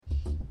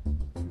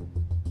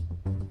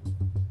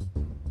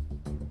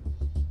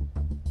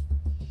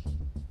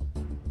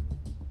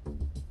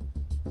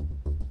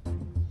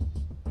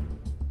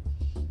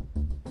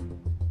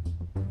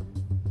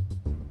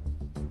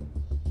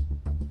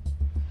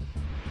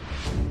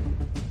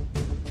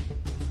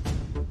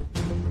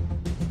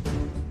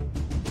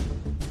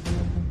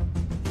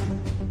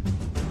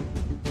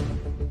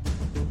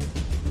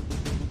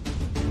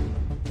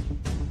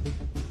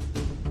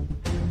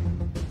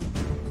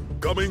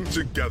coming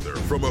together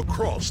from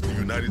across the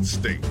United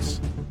States.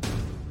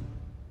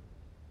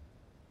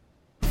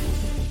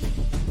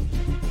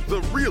 The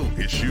real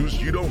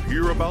issues you don't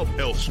hear about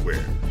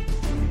elsewhere.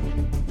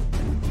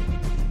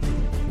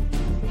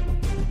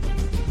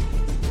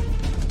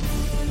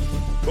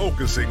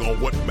 Focusing on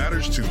what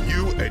matters to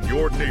you and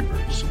your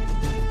neighbors.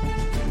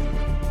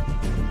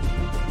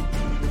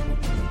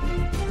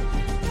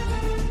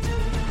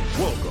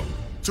 Welcome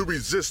to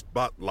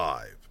ResistBot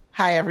Live.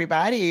 Hi,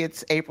 everybody.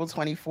 It's April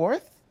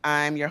 24th.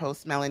 I'm your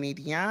host, Melanie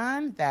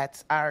Dion.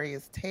 That's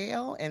Aria's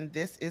Tale, and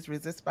this is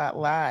ResistBot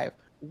Live.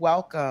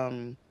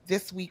 Welcome.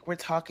 This week, we're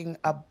talking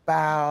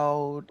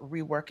about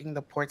reworking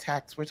the poor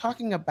tax. We're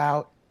talking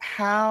about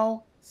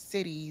how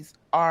cities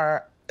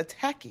are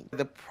attacking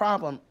the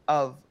problem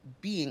of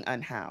being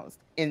unhoused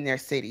in their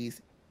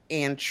cities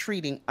and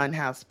treating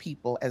unhoused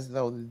people as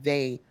though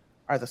they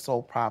are the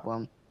sole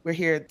problem. We're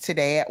here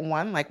today at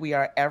 1, like we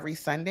are every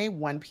Sunday,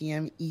 1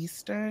 p.m.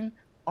 Eastern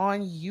on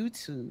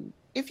YouTube.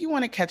 If you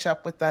want to catch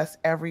up with us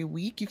every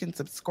week, you can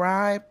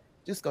subscribe.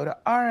 Just go to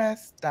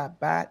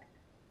rs.bot/video.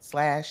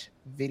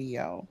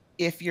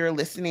 If you're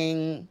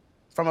listening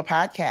from a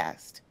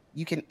podcast,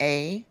 you can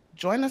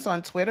join us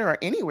on Twitter or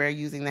anywhere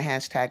using the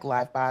hashtag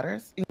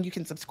LiveBotters. And you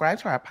can subscribe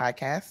to our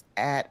podcast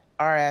at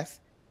rs.bot/pod.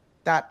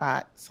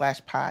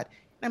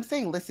 And I'm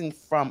saying listen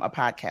from a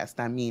podcast.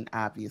 I mean,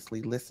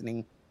 obviously,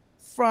 listening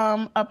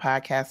from a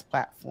podcast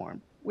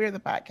platform. We're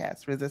the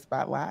podcast,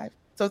 ResistBot Live.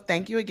 So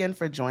thank you again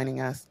for joining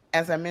us.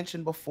 As I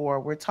mentioned before,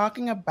 we're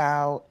talking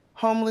about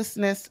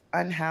homelessness,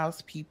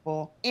 unhoused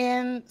people,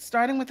 and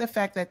starting with the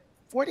fact that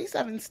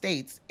 47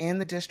 states and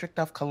the District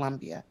of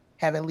Columbia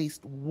have at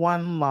least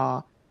one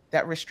law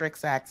that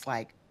restricts acts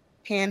like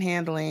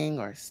panhandling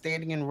or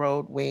standing in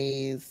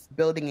roadways,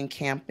 building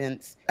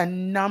encampments, a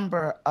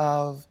number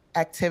of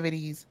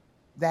activities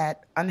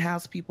that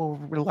unhoused people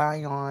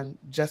rely on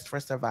just for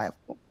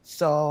survival.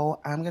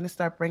 So I'm going to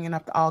start bringing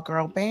up the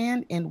all-girl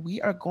band, and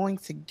we are going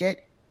to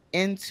get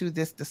into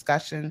this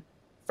discussion.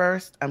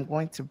 First, I'm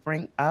going to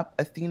bring up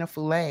Athena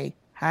Foulé.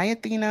 Hi,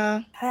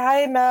 Athena.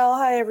 Hi, Mel.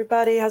 Hi,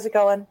 everybody. How's it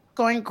going?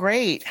 Going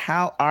great.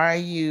 How are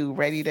you?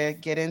 Ready to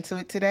get into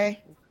it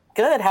today?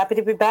 Good. Happy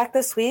to be back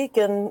this week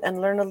and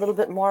learn a little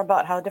bit more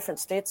about how different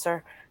states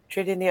are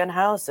treating the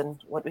unhoused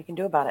and what we can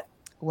do about it.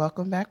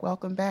 Welcome back.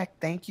 Welcome back.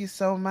 Thank you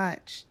so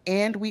much.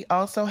 And we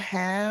also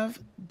have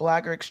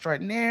blogger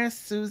extraordinaire,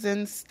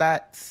 Susan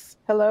Stutz.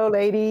 Hello,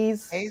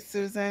 ladies. Hey,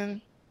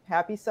 Susan.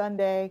 Happy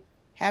Sunday.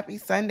 Happy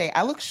Sunday.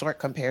 I look short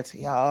compared to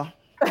y'all.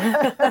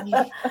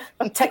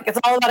 It's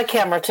all about a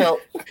camera tilt.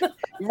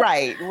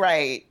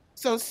 Right.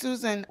 So,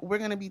 Susan, we're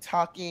going to be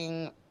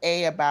talking,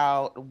 A,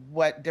 about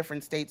what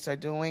different states are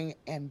doing,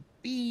 and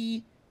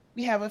B,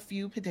 we have a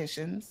few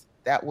petitions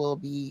that we'll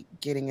be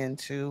getting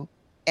into,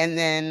 and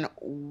then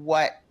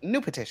what new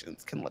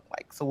petitions can look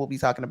like. So we'll be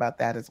talking about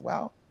that as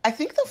well. I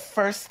think the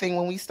first thing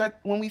when we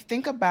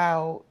think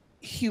about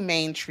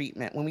humane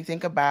treatment, when we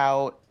think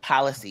about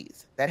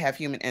policies that have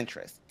human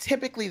interest,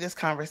 typically this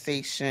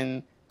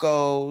conversation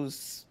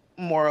goes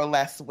more or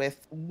less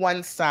with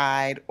one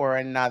side or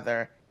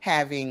another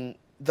having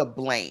the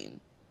blame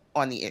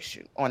on an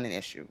issue,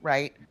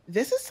 right?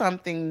 This is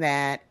something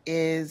that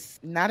is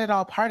not at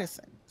all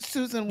partisan.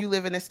 Susan, you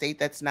live in a state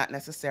that's not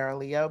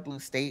necessarily a blue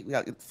state.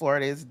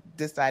 Florida is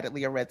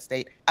decidedly a red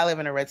state. I live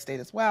in a red state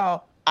as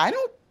well. I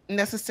don't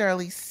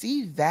necessarily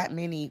see that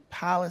many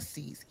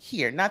policies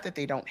here. Not that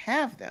they don't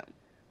have them,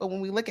 but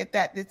when we look at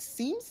that, it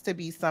seems to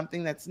be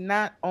something that's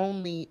not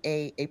only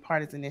a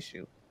partisan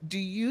issue. Do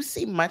you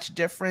see much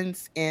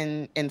difference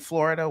in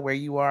Florida where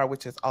you are,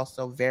 which is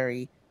also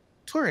very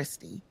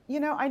touristy? You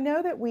know, I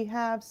know that we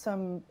have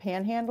some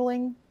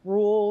panhandling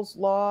rules,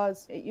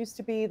 laws. It used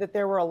to be that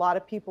there were a lot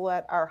of people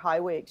at our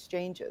highway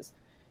exchanges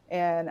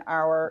and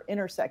our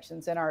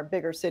intersections in our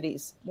bigger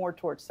cities, more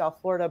towards South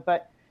Florida.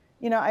 But,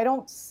 you know, I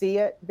don't see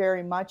it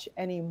very much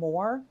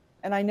anymore.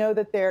 And I know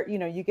that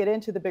you get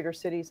into the bigger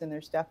cities and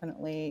there's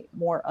definitely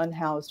more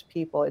unhoused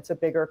people. It's a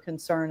bigger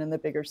concern in the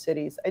bigger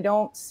cities. I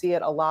don't see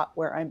it a lot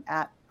where I'm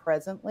at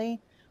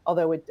presently,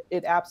 although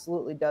it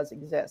absolutely does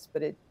exist,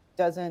 but it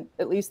doesn't,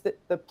 at least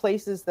the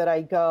places that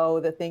I go,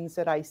 the things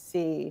that I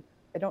see,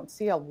 I don't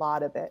see a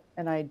lot of it.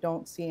 And I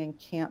don't see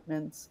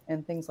encampments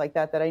and things like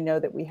that I know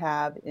that we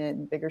have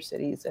in bigger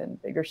cities and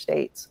bigger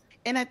states.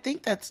 And I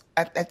think I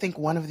think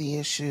one of the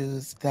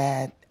issues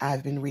that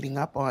I've been reading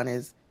up on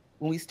is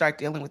when we start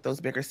dealing with those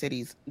bigger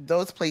cities,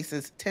 those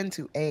places tend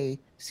to A,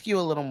 skew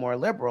a little more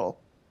liberal,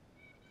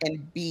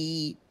 and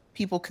B,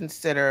 people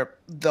consider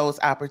those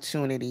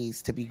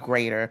opportunities to be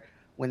greater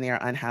when they are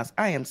unhoused.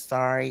 I am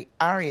sorry.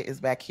 Aria is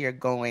back here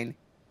going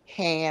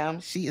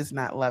ham. She is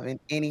not loving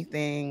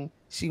anything.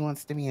 She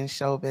wants to be in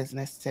show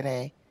business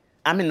today.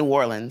 I'm in New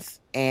Orleans,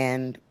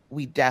 and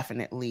we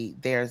definitely,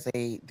 there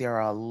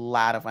are a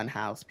lot of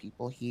unhoused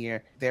people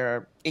here. There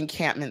are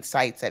encampment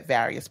sites at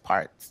various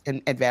parts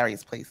and at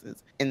various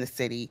places in the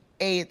city.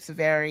 It's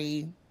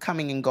very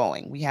coming and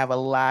going. We have a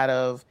lot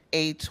of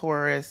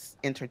tourists,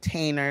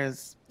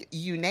 entertainers,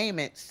 you name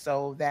it.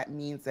 So that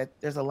means that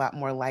there's a lot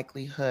more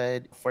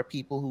likelihood for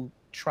people who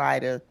try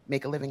to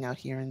make a living out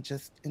here and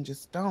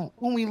just don't.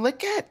 When we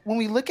look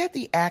at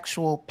the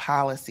actual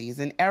policies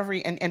in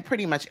and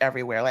pretty much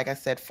everywhere, like I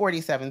said,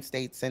 47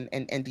 states and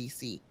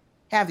DC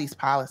have these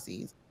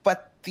policies.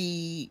 But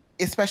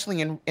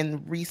especially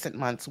in recent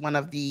months, one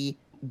of the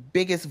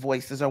biggest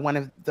voices or one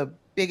of the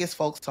biggest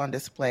folks on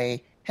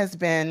display has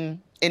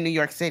been in New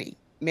York City.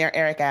 Mayor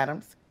Eric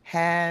Adams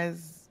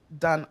has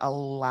done a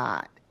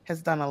lot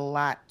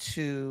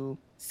to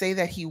say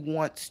that he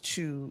wants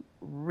to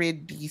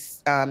rid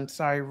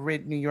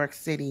New York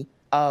City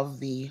of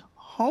the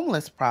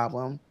homeless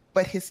problem,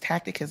 but his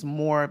tactic has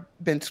more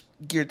been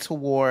geared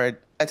toward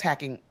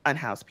attacking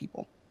unhoused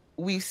people.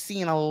 We've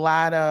seen in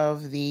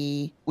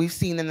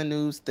the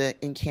news the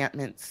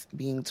encampments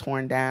being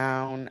torn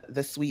down,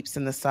 the sweeps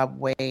in the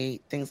subway,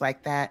 things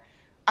like that.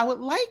 I would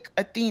like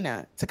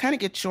Athena to kind of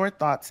get your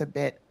thoughts a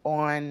bit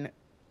on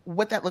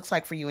what that looks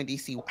like for you in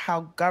DC,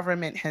 how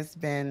government has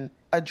been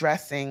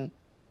addressing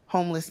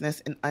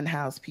homelessness and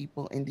unhoused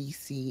people in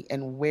DC,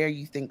 and where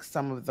you think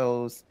some of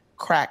those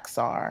cracks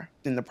are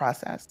in the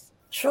process.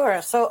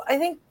 Sure. So I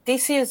think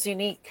DC is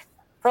unique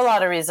for a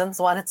lot of reasons.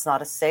 One, it's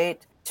not a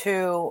state.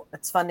 Two,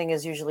 its funding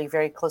is usually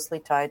very closely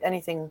tied.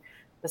 Anything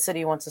the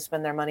city wants to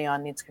spend their money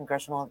on needs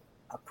congressional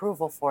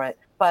approval for it.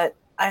 But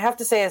I have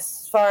to say,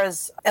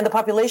 and the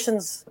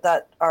populations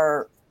that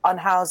are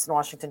unhoused in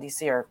Washington,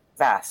 D.C. are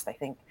vast. I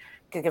think,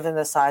 given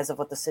the size of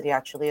what the city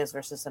actually is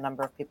versus the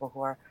number of people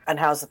who are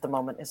unhoused at the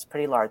moment, is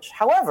pretty large.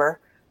 However,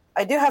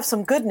 I do have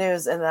some good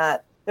news in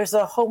that there's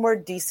a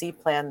Homeward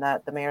DC plan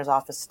that the mayor's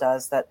office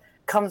does that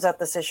comes at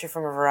this issue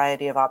from a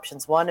variety of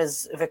options. One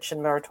is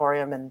eviction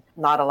moratorium and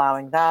not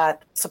allowing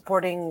that,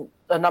 supporting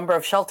a number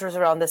of shelters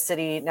around the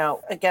city. Now,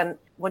 again,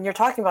 when you're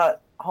talking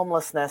about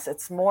homelessness,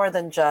 it's more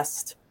than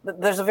just,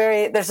 there's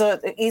an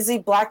easy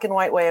black and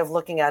white way of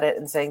looking at it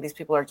and saying these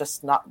people are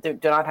just do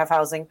not have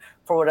housing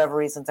for whatever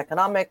reasons,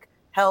 economic,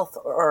 health,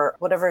 or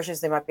whatever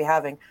issues they might be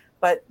having.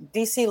 But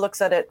DC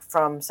looks at it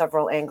from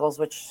several angles,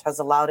 which has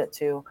allowed it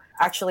to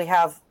actually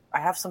I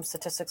have some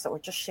statistics that were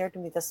just shared to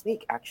me this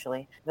week,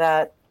 actually,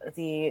 that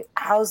the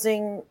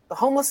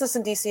homelessness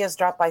in DC has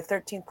dropped by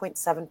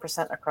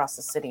 13.7% across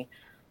the city.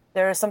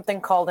 There is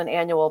something called an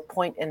annual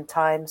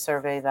point-in-time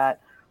survey that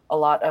a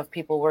lot of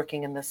people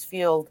working in this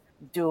field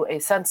do a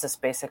census,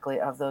 basically,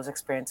 of those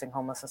experiencing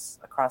homelessness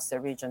across their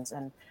regions.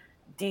 And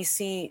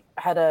DC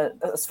had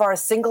as far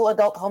as single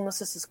adult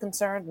homelessness is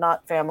concerned,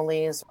 not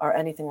families or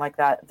anything like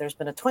that, there's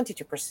been a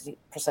 22%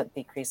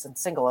 decrease in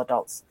single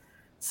adults.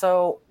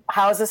 So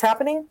how is this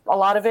happening? A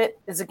lot of it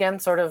is, again,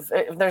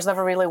 there's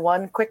never really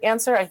one quick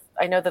answer.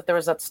 I know that there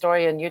was that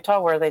story in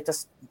Utah where they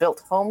just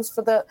built homes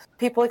for the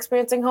people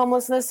experiencing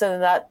homelessness,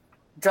 and that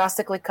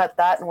drastically cut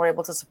that and were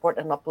able to support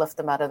and uplift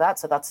them out of that.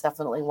 So that's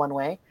definitely one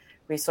way,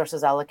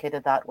 resources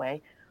allocated that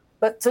way.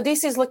 But so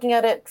DC is looking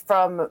at it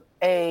from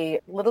a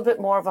little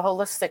bit more of a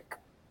holistic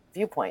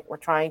viewpoint. We're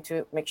trying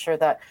to make sure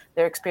that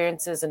their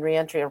experiences in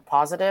reentry are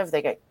positive.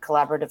 They get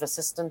collaborative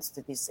assistance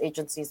to these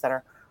agencies that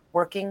are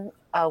working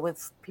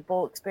with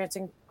people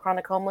experiencing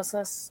chronic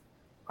homelessness.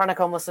 Chronic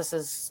homelessness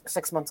is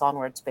 6 months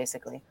onwards,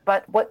 basically.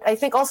 But what I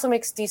think also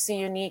makes DC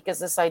unique is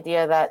this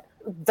idea that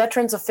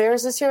Veterans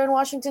Affairs is here in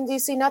Washington,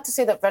 D.C. Not to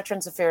say that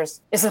Veterans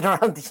Affairs isn't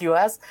around the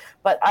U.S.,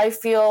 but I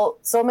feel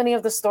so many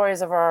of the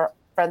stories of our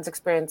friends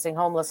experiencing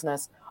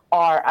homelessness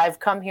are, I've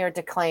come here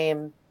to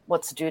claim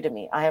what's due to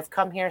me. I have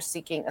come here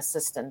seeking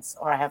assistance,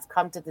 or I have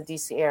come to the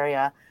D.C.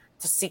 area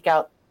to seek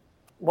out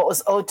what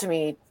was owed to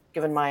me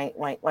given my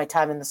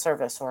time in the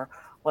service, or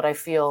what I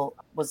feel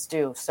was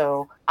due.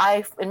 So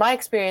in my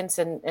experience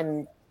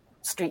in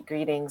street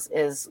greetings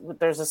is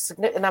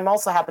and I'm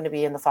also happen to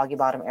be in the Foggy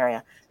Bottom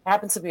area. There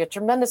happens to be a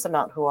tremendous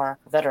amount who are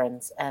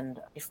veterans. And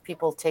if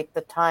people take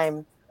the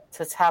time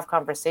to have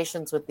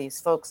conversations with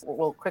these folks,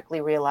 we'll quickly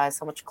realize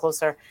how much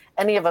closer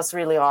any of us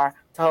really are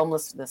to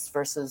homelessness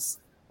versus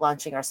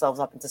launching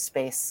ourselves up into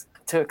space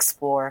to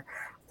explore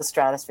the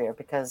stratosphere,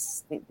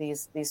 because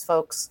these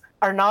folks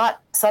are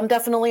not, some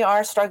definitely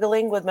are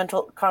struggling with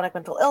chronic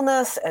mental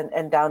illness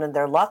and down in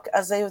their luck,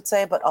 as they would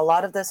say, but a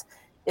lot of this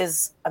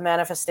is a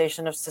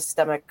manifestation of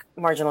systemic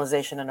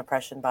marginalization and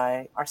oppression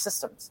by our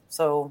systems.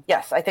 So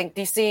yes, I think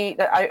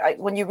DC,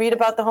 when you read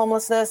about the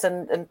homelessness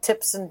and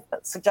tips and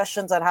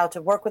suggestions on how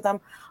to work with them,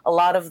 a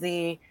lot of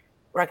the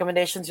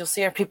recommendations you'll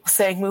see are people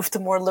saying move to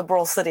more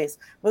liberal cities,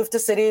 move to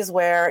cities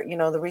where,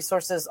 the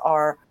resources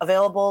are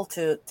available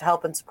to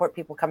help and support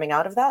people coming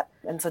out of that.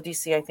 And so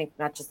DC, I think,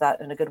 matches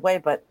that in a good way,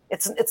 but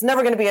it's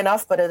never going to be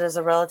enough, but it is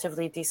a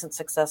relatively decent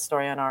success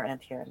story on our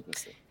end here in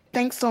DC.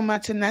 Thanks so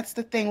much. And that's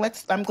the thing.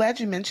 I'm glad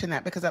you mentioned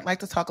that, because I'd like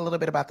to talk a little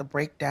bit about the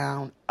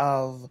breakdown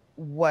of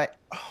what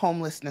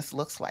homelessness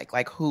looks like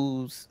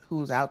who's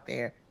out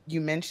there. You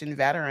mentioned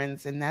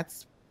veterans, and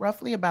that's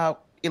roughly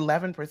about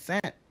 11%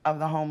 of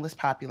the homeless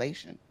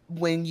population.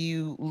 When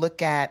you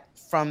look at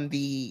from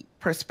the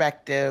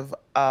perspective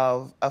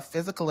of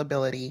physical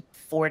ability,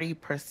 over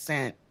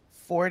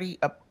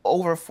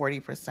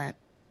 40%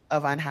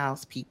 of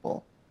unhoused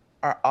people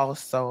are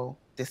also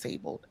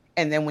disabled.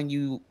 And then when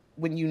you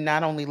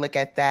not only look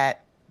at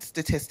that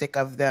statistic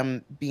of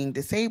them being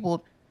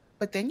disabled,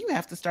 But then you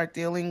have to start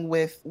dealing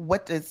with,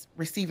 what does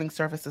receiving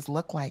services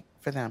look like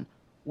for them?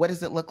 What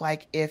does it look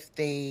like if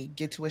they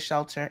get to a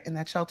shelter and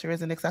that shelter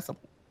isn't accessible?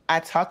 I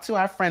talked to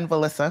our friend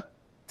Valissa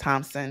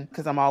Thompson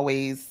because I'm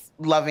always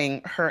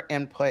loving her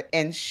input,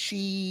 and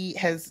she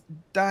has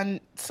done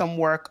some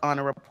work on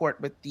a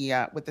report with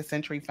the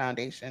Century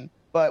Foundation.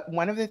 But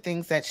one of the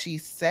things that she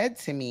said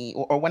to me,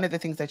 or one of the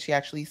things that she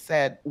actually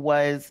said,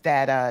 was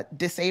that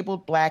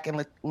disabled Black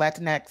and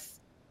Latinx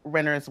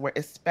renters were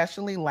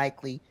especially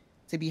likely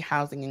to be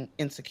housing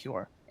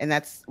insecure. And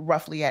that's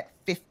roughly at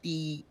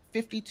 52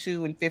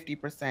 and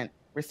 50%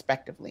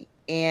 respectively.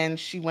 And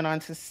she went on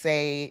to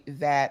say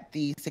that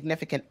the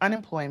significant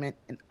unemployment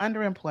and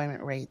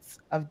underemployment rates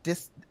of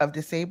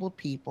disabled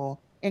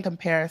people in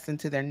comparison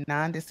to their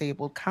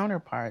non-disabled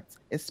counterparts,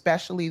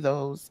 especially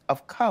those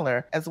of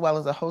color, as well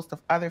as a host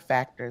of other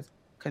factors,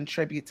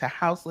 contribute to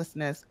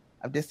houselessness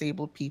of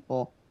disabled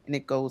people, and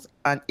it goes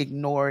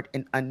ignored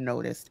and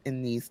unnoticed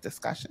in these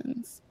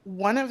discussions.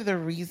 One of the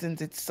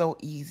reasons it's so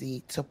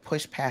easy to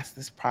push past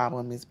this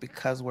problem is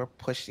because we're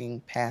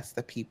pushing past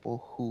the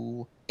people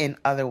who in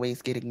other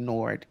ways get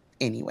ignored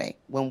anyway.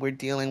 When we're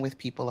dealing with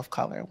people of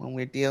color, when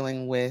we're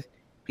dealing with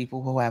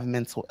people who have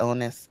mental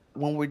illness,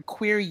 when we're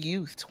queer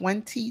youth,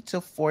 20 to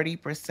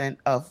 40%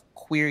 of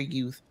queer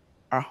youth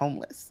are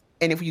homeless.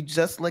 And if you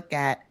just look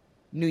at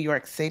New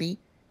York City,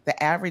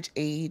 the average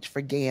age for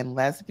gay and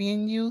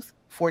lesbian youth,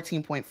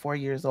 14.4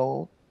 years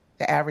old.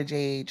 The average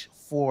age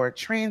for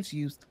trans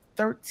youth,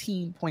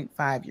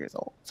 13.5 years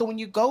old. So when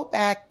you go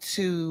back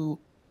to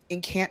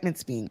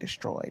encampments being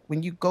destroyed,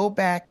 when you go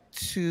back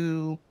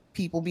to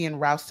people being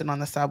rousted on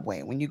the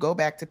subway, when you go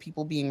back to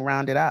people being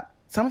rounded up,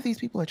 some of these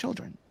people are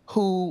children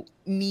who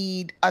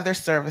need other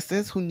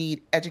services, who need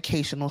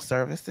educational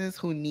services,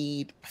 who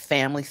need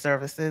family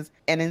services,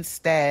 and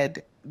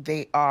instead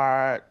they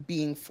are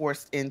being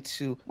forced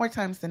into, more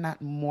times than not,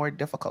 more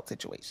difficult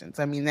situations.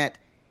 I mean,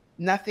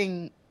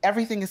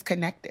 everything is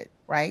connected,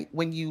 right?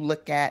 When you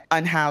look at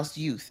unhoused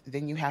youth,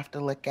 then you have to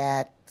look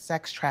at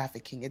sex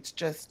trafficking. It's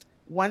just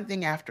one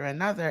thing after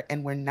another,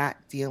 and we're not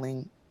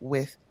dealing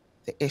with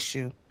the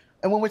issue.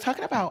 And when we're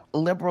talking about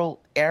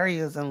liberal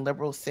areas and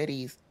liberal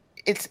cities,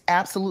 it's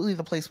absolutely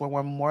the place where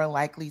we're more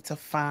likely to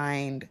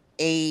find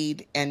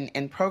aid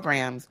and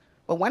programs.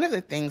 But one of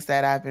the things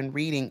that I've been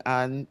reading,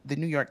 the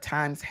New York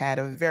Times had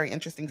a very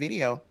interesting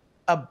video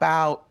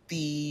about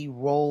the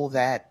role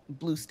that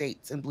blue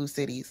states and blue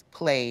cities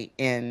play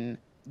in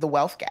the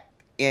wealth gap,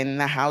 in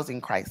the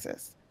housing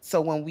crisis. So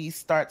when we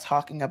start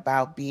talking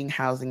about being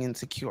housing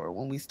insecure,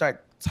 when we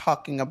start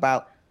talking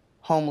about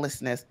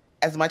homelessness,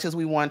 as much as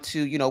we want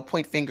to,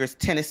 point fingers,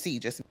 Tennessee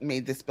just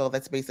made this bill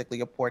that's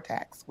basically a poor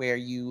tax, where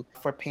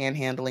for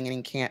panhandling and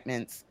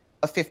encampments,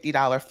 a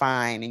 $50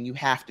 fine, and you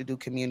have to do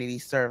community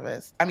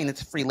service. I mean,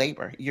 it's free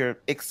labor. You're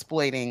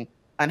exploiting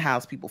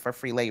unhoused people for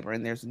free labor,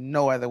 and there's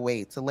no other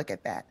way to look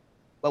at that.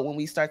 But when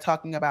we start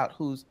talking about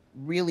who's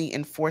really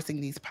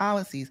enforcing these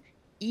policies,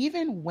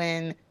 even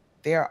when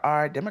there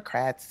are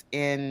Democrats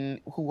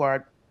who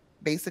are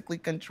basically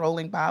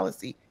controlling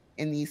policy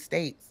in these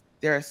states,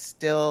 there are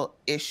still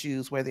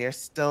issues where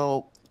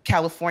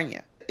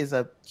California is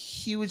a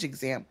huge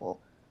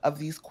example of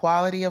these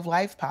quality of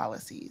life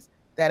policies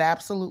that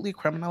absolutely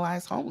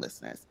criminalize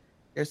homelessness.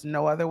 There's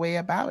no other way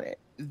about it.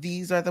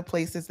 These are the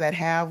places that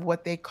have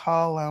what they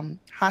call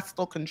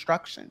hostile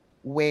construction,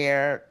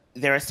 where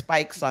there are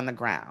spikes on the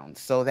ground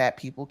so that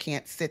people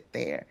can't sit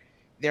there.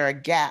 There are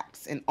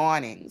gaps and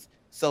awnings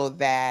so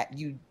that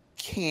you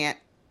can't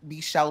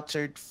be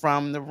sheltered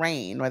from the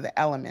rain or the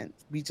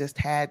elements. We just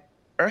had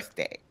Earth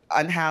Day.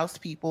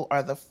 Unhoused people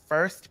are the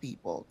first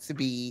people to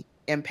be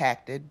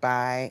impacted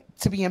by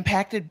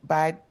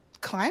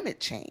climate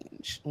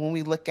change. When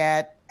we look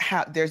at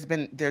how there's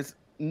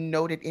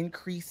noted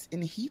increase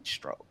in heat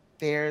stroke,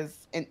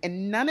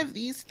 and none of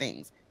these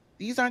things,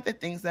 these aren't the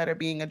things that are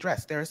being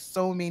addressed. There are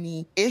so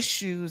many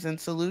issues and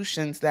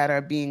solutions that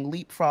are being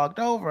leapfrogged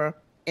over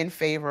in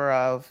favor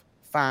of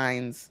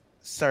fines,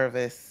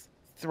 service,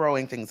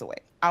 throwing things away.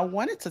 I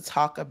wanted to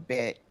talk a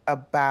bit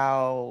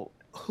about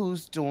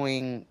who's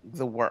doing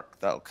the work,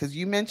 though, because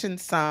you mentioned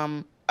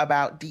some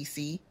about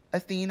DC,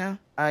 Athena.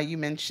 You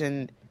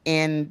mentioned,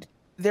 and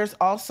there's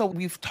also,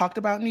 we've talked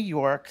about New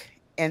York,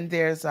 and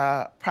there's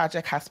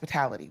Project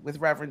Hospitality with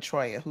Reverend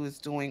Troya, who is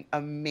doing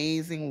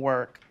amazing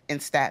work in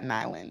Staten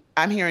Island.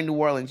 I'm here in New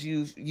Orleans.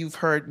 You've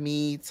heard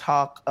me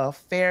talk a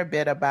fair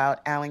bit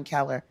about Alan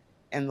Keller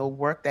and the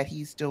work that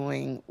he's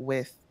doing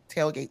with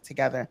Tailgate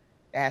Together,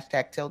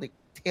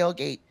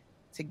 #Tailgate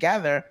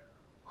Together,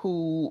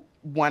 who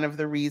one of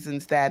the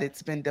reasons that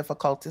it's been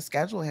difficult to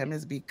schedule him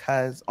is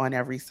because on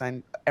every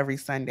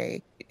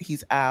Sunday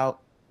he's out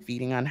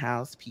feeding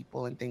unhoused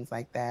people and things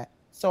like that.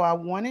 So I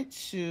wanted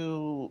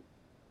to,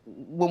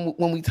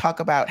 when we talk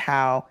about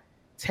how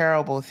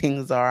terrible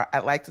things are,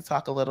 I'd like to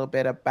talk a little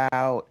bit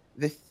about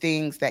the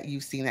things that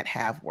you've seen that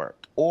have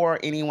worked, or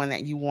anyone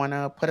that you want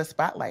to put a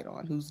spotlight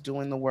on who's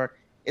doing the work,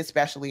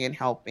 especially in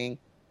helping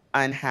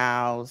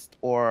unhoused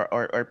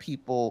or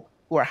people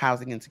who are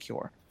housing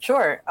insecure.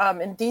 Sure.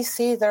 In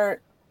DC,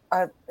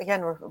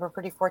 Again, we're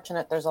pretty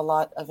fortunate. There's a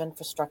lot of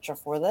infrastructure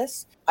for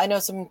this. I know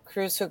some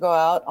crews who go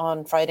out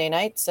on Friday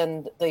nights,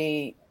 and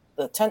the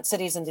tent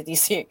cities into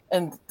DC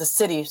and the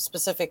city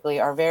specifically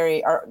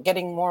are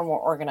getting more and more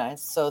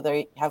organized. So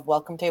they have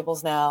welcome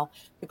tables now.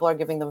 People are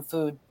giving them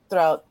food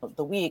throughout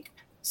the week.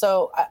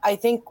 So I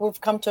think we've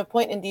come to a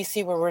point in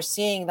DC where we're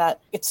seeing that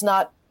it's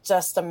not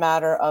just a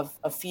matter of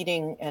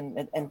feeding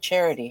and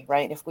charity,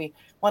 right? If we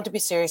want to be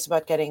serious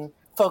about getting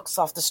folks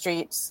off the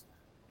streets,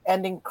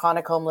 ending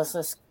chronic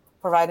homelessness,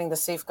 providing the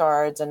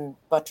safeguards and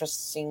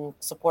buttressing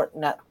support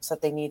nets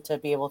that they need to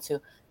be able to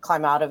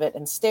climb out of it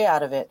and stay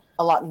out of it,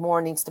 a lot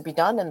more needs to be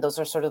done. And those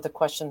are sort of the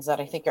questions that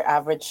I think your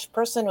average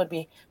person would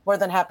be more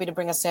than happy to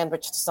bring a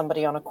sandwich to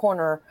somebody on a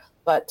corner,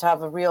 but to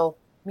have a real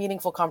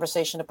meaningful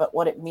conversation about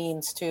what it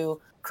means to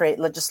create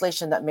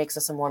legislation that makes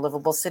us a more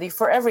livable city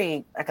for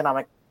every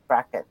economic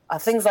bracket.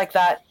 Things like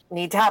that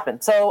need to happen.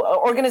 So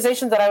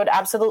organizations that I would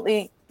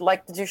absolutely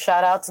like to do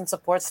shout outs and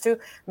supports to: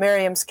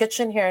 Miriam's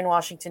Kitchen here in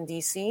Washington,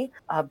 D.C.,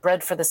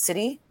 Bread for the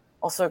City,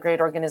 also a great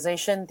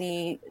organization.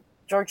 The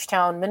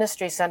Georgetown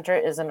Ministry Center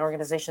is an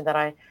organization that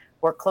I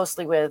work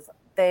closely with.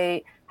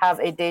 They have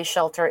a day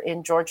shelter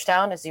in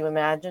Georgetown. As you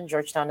imagine,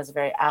 Georgetown is a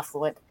very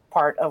affluent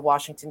part of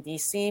Washington,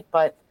 D.C.,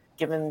 but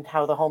given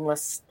how the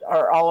homeless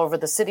are all over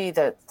the city,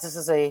 that this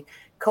is a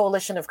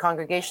coalition of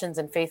congregations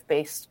and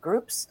faith-based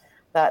groups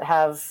that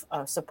have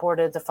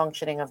supported the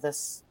functioning of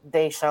this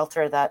day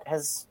shelter that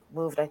has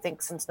moved, I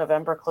think, since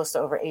November, close to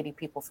over 80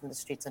 people from the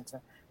streets into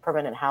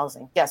permanent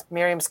housing. Yes,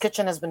 Miriam's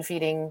Kitchen has been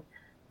feeding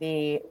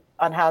the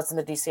unhoused in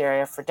the DC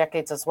area for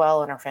decades as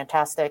well, and are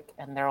fantastic.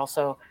 And they're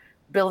also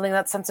building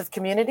that sense of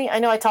community. I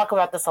know I talk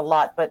about this a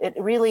lot, but it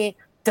really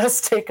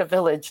does take a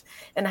village.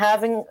 And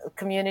having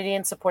community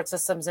and support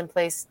systems in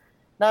place,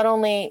 not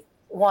only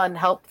one,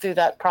 help through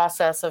that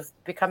process of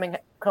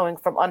going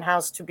from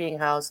unhoused to being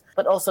housed,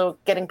 but also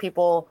getting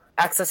people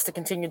access to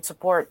continued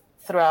support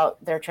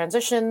throughout their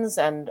transitions,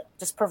 and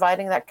just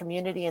providing that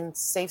community and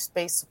safe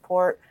space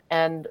support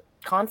and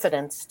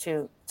confidence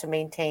to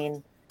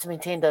maintain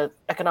the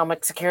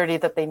economic security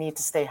that they need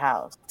to stay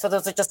housed. So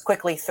those are just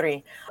quickly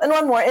three. And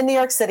one more, in New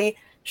York City,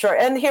 sure,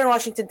 and here in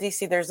Washington,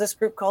 D.C., there's this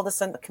group called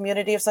the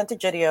Community of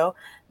Sant'Egidio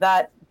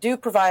that do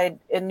provide,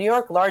 in New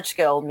York,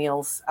 large-scale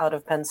meals out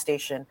of Penn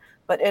Station.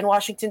 But in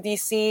Washington,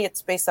 D.C.,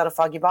 it's based out of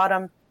Foggy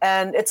Bottom,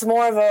 and it's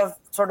more of a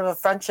sort of a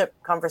friendship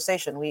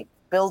conversation. We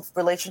build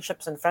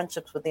relationships and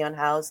friendships with the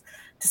unhoused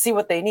to see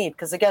what they need.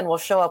 Because, again, we'll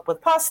show up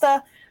with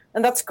pasta,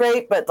 and that's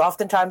great, but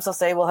oftentimes they'll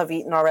say we'll have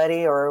eaten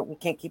already, or we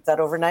can't keep that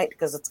overnight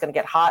because it's going to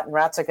get hot and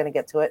rats are going to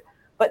get to it.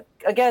 But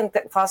again,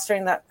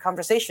 fostering that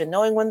conversation,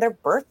 knowing when their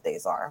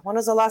birthdays are. When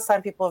was the last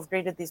time people have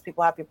greeted these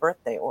people happy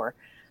birthday? Or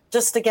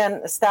just,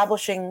 again,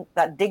 establishing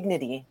that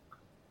dignity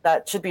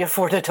that should be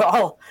afforded to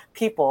all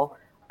people,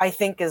 I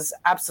think is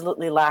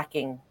absolutely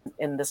lacking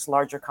in this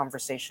larger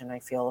conversation, I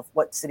feel, of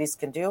what cities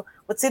can do.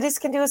 What cities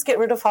can do is get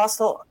rid of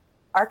hostile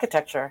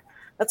architecture.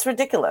 That's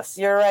ridiculous.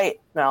 You're right,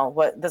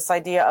 Mel. This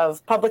idea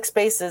of public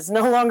spaces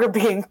no longer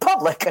being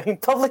public. I mean,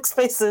 public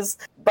spaces,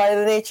 by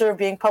the nature of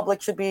being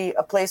public, should be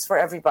a place for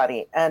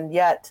everybody. And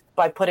yet,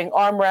 by putting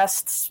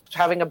armrests,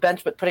 having a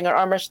bench, but putting an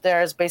armrest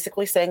there is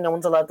basically saying no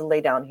one's allowed to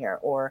lay down here,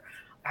 or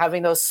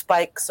having those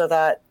spikes so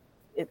that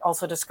it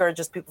also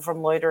discourages people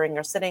from loitering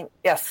or sitting.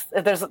 Yes,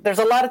 there's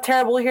a lot of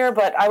terrible here,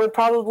 but I would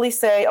probably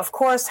say, of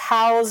course,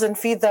 house and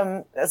feed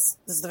them is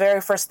the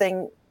very first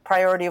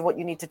priority of what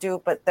you need to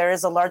do, but there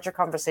is a larger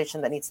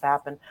conversation that needs to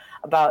happen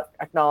about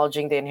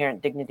acknowledging the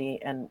inherent dignity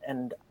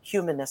and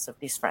humanness of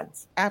these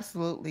friends.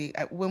 Absolutely.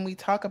 When we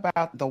talk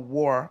about the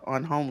war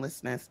on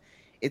homelessness,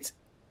 it's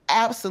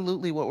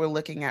absolutely what we're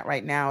looking at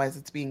right now as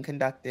it's being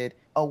conducted,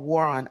 a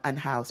war on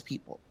unhoused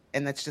people.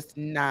 And that's just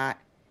not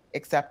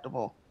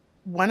acceptable.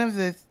 One of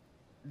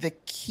the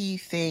key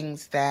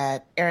things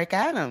that Eric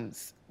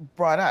Adams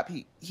brought up,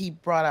 he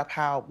brought up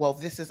how, well,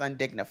 this is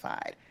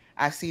undignified.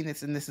 I've seen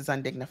this and this is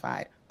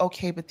undignified.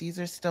 Okay, but these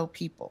are still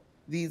people.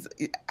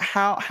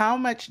 How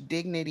much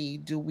dignity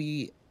do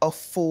we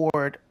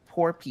afford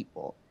poor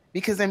people?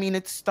 Because, I mean,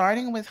 it's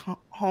starting with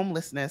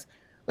homelessness,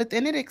 but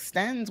then it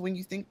extends when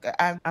you think,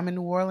 I'm a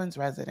New Orleans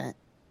resident.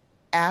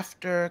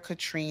 After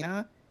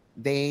Katrina,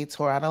 they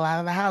tore out a lot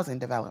of the housing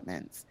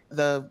developments.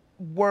 The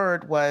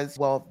word was,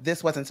 well,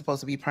 this wasn't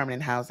supposed to be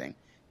permanent housing.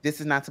 This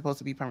is not supposed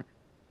to be permanent.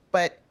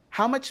 But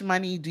how much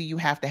money do you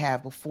have to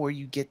have before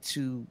you get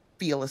to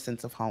feel a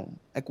sense of home?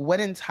 Like,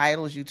 what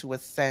entitles you to a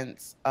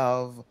sense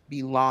of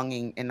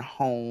belonging and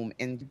home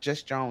in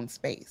just your own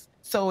space?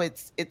 So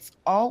it's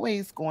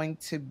always going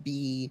to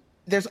be,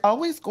 there's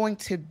always going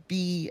to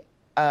be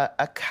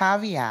a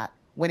caveat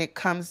when it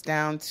comes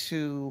down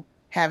to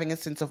having a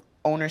sense of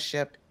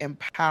ownership,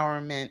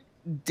 empowerment,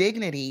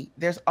 dignity.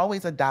 There's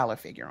always a dollar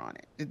figure on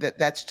it.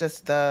 That's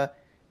just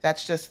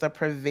the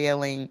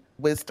prevailing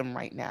wisdom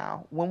right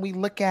now. When we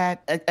look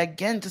at,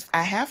 again,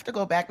 I have to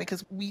go back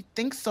because we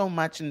think so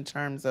much in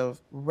terms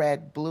of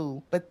red,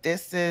 blue, but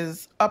this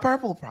is a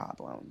purple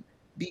problem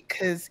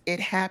because it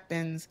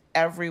happens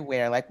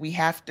everywhere. Like, we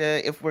have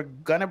to, if we're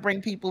going to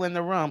bring people in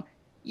the room,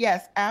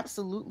 Yes,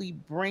 absolutely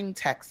bring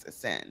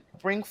Texas in,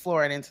 bring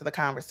Florida into the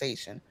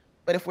conversation.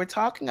 But if we're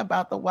talking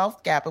about the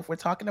wealth gap, if we're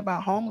talking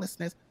about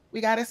homelessness,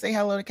 we got to say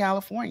hello to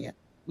California.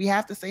 We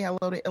have to say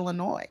hello to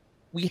Illinois.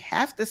 We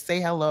have to say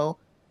hello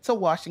to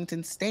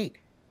Washington State.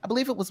 I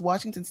believe it was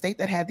Washington State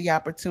that had the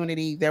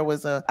opportunity. There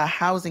was a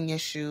housing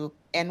issue.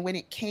 And when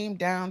it came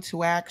down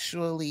to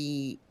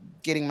actually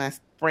getting my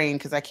brain,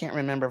 because I can't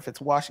remember if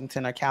it's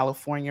Washington or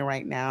California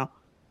right now,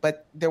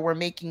 but they were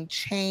making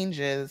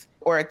changes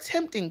or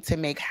attempting to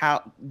make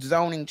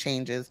zoning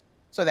changes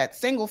so that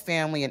single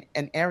family and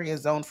an area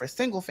zoned for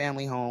single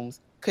family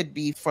homes could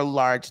be for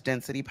large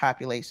density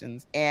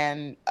populations.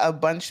 And a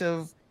bunch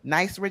of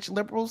nice, rich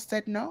liberals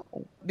said no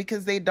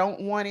because they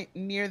don't want it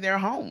near their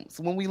homes.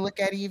 When we look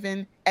at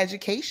even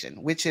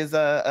education, which is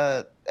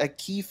a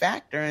key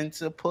factor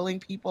into pulling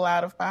people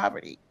out of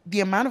poverty, the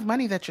amount of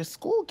money that your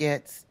school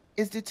gets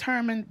is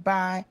determined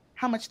by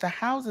how much the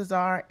houses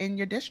are in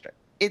your district.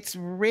 It's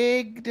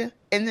rigged,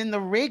 and then the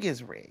rig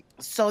is rigged.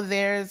 So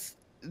there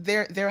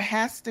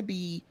has to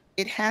be,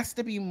 it has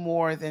to be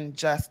more than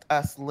just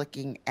us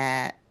looking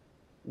at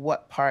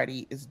what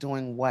party is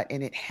doing what,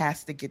 and it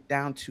has to get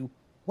down to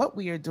what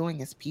we are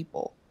doing as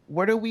people.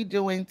 What are we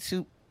doing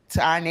to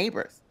our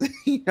neighbors?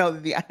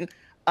 The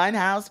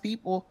unhoused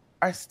people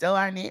are still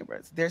our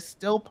neighbors. They're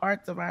still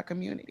parts of our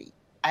community.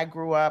 I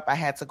grew up, I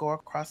had to go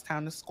across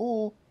town to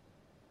school,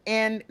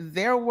 and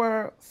there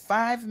were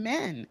 5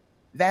 men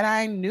that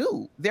I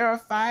knew. There are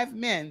 5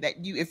 men that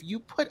if you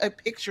put a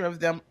picture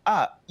of them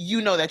up,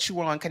 you know that you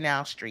were on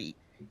Canal Street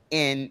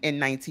in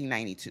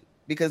 1992,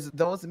 because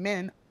those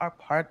men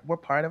were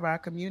part of our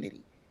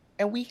community.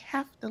 And we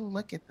have to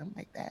look at them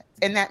like that.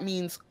 And that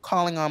means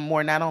calling on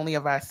more, not only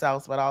of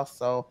ourselves, but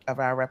also of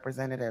our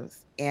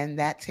representatives. And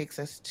that takes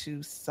us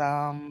to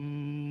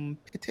some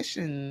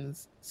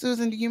petitions.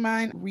 Susan, do you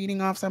mind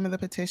reading off some of the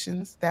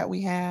petitions that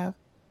we have?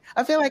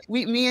 I feel like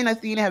me and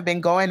Athena have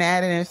been going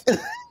at it.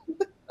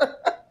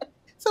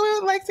 So we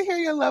would like to hear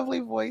your lovely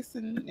voice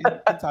and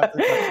talk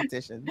to some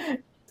petitions.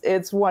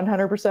 It's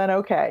 100%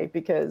 okay,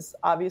 because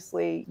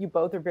obviously you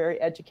both are very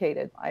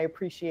educated. I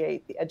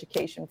appreciate the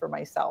education for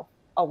myself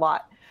a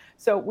lot.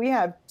 So we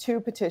have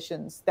 2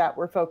 petitions that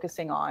we're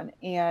focusing on.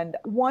 And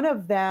one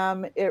of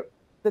them,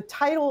 the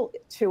title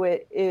to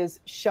it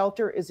is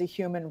 "Shelter is a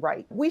Human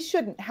Right." We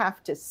shouldn't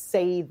have to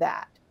say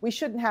that. We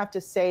shouldn't have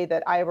to say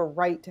that I have a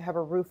right to have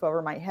a roof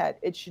over my head.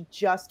 It should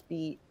just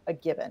be a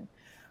given.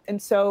 And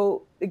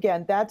so,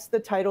 again, that's the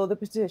title of the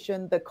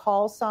petition. The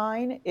call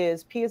sign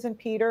is P as in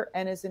Peter,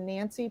 N as in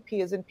Nancy,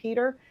 P as in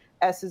Peter,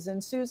 S as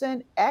in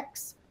Susan,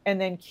 X,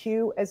 and then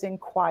Q as in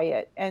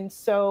quiet. And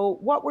so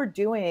what we're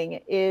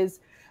doing is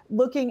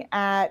looking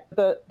at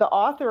the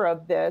author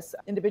of this,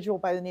 individual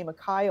by the name of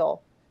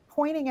Kyle,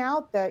 pointing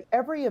out that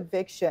every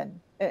eviction,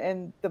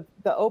 and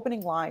the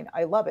opening line,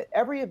 I love it,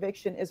 every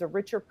eviction is a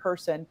richer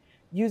person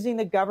using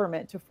the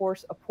government to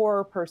force a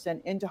poorer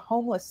person into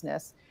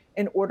homelessness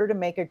in order to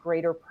make a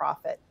greater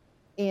profit.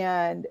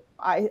 And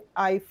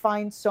I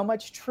find so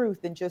much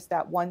truth in just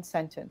that one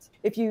sentence.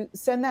 If you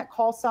send that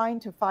call sign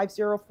to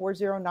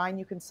 50409,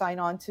 you can sign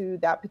on to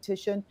that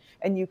petition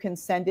and you can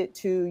send it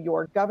to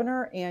your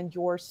governor and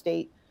your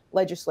state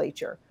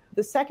legislature.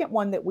 The second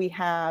one that we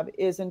have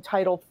is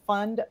entitled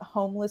Fund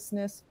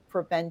Homelessness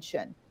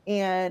Prevention.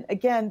 And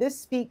again, this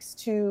speaks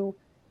to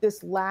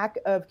this lack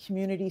of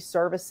community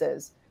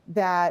services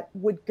that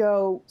would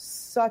go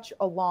such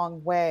a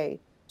long way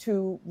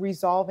to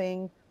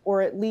resolving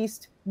or at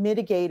least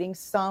mitigating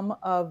some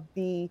of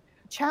the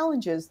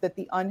challenges that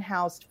the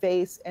unhoused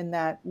face and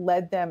that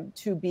led them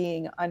to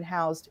being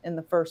unhoused in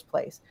the first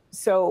place.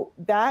 So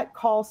that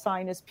call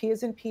sign is P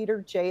as in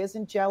Peter, J as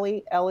in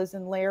Jelly, L as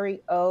in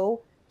Larry, O,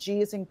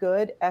 G as in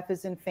good, F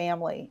as in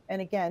family.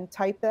 And again,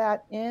 type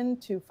that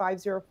into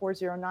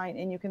 50409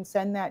 and you can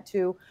send that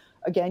to,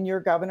 again, your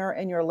governor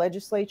and your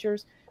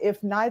legislatures.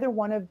 If neither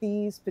one of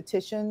these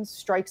petitions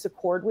strikes a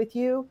chord with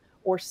you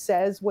or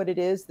says what it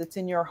is that's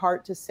in your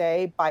heart to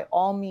say, by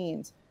all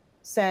means,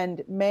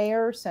 send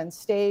mayor, send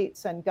state,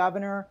 send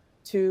governor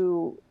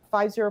to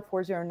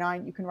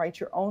 50409. You can write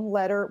your own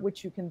letter,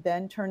 which you can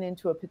then turn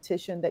into a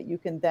petition that you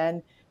can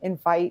then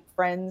invite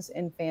friends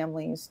and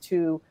families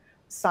to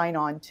sign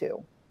on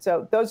to.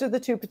 So those are the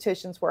 2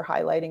 petitions we're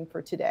highlighting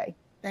for today.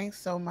 Thanks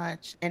so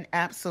much. And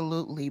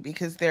absolutely,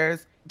 because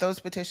those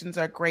petitions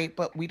are great,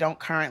 but we don't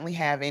currently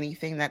have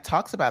anything that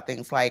talks about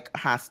things like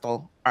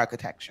hostile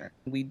architecture.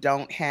 We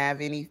don't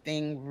have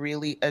anything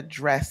really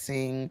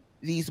addressing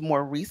these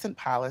more recent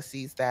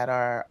policies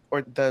or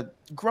the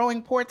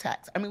growing poor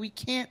tax. I mean,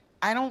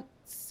 I don't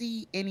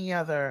see any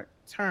other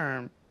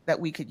term that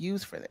we could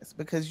use for this,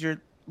 because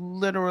you're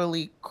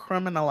literally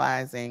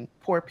criminalizing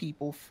poor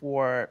people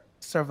for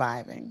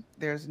surviving.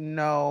 There's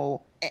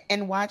no,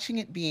 and watching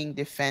it being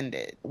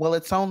defended. Well,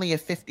 it's only a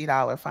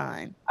 $50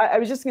 fine. I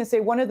was just going to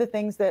say, one of the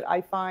things that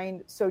I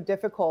find so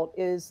difficult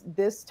is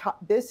this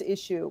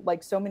issue,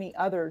 like so many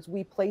others,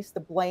 we place the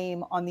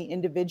blame on the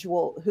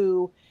individual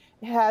who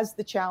has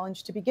the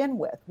challenge to begin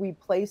with. We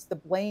place the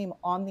blame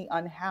on the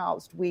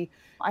unhoused.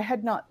 I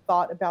had not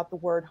thought about the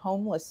word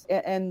homeless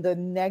and the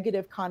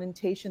negative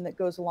connotation that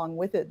goes along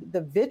with it,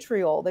 the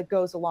vitriol that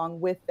goes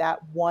along with that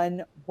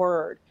one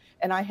word.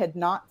 And I had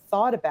not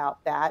thought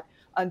about that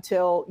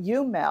until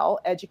you, Mel,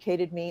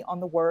 educated me on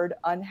the word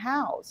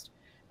unhoused.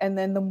 And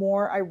then the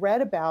more I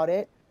read about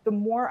it, the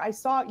more I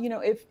saw,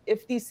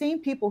 if these same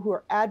people who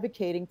are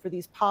advocating for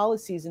these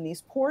policies and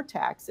these poor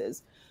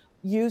taxes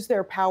use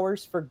their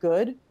powers for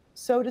good,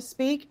 so to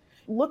speak,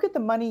 look at the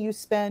money you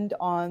spend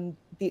on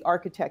the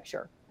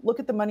architecture. Look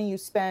at the money you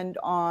spend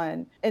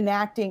on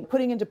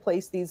putting into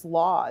place these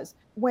laws,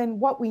 when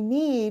what we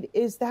need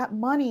is that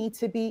money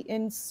to be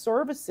in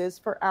services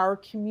for our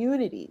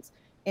communities.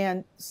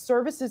 And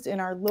services in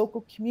our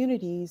local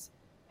communities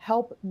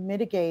help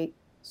mitigate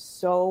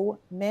so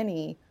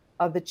many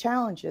of the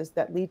challenges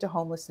that lead to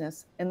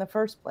homelessness in the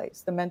first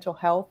place. The mental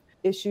health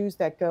issues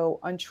that go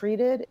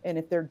untreated, and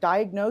if they're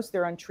diagnosed,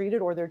 they're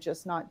untreated, or they're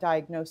just not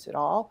diagnosed at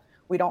all.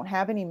 We don't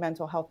have any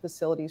mental health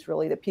facilities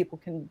really that people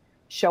can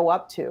show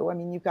up to. I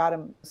mean, you've got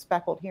them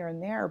speckled here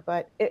and there,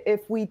 but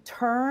if we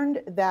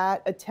turned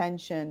that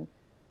attention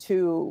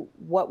to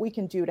what we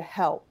can do to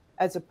help,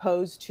 as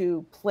opposed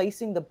to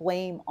placing the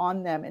blame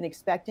on them and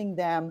expecting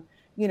them,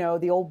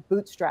 the old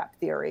bootstrap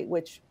theory,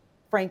 which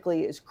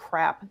frankly is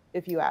crap,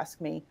 if you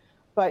ask me.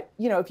 But,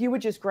 if you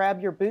would just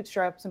grab your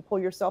bootstraps and pull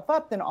yourself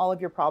up, then all of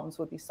your problems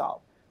would be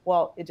solved.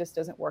 Well, it just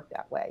doesn't work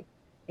that way.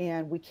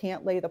 And we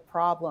can't lay the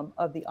problem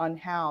of the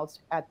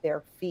unhoused at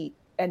their feet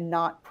and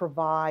not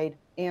provide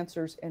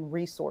answers and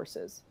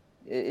resources.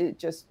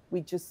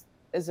 We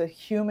as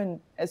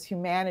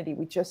humanity,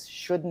 we just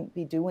shouldn't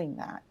be doing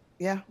that.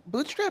 Yeah.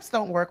 Bootstraps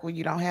don't work when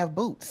you don't have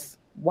boots.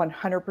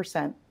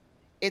 100%.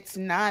 It's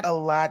not a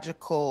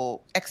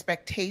logical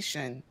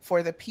expectation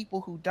for the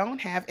people who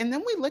don't have. And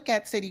then we look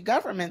at city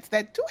governments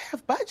that do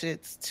have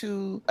budgets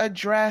to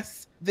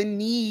address the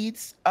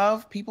needs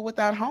of people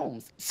without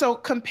homes. So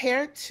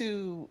compared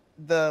to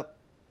the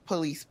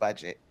police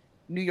budget,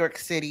 New York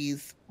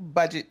City's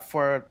budget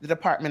for the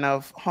Department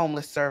of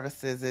Homeless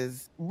Services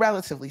is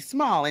relatively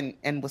small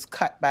and was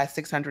cut by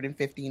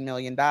 $615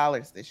 million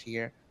this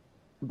year.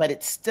 But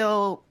it's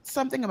still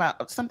something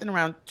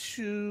around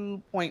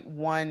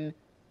 2.1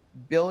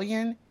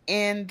 billion,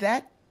 and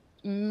that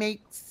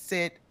makes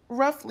it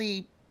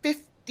roughly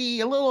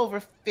a little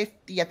over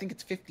 50, I think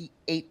it's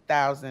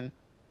 58,000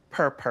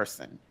 per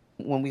person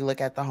when we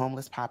look at the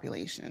homeless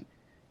population.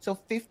 So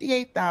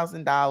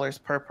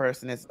 $58,000 per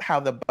person is how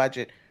the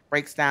budget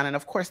breaks down. And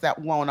of course that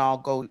won't all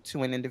go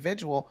to an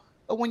individual.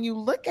 But when you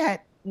look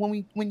at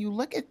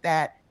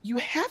that, you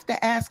have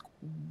to ask,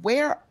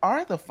 where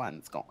are the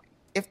funds going?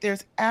 If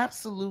there's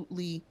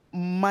absolutely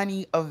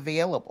money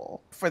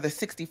available for the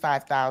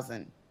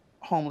 65,000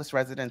 homeless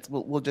residents,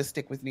 we'll just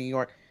stick with New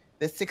York,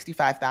 the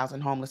 65,000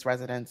 homeless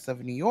residents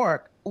of New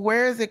York,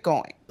 where is it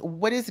going?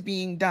 What is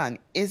being done?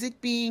 Is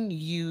it being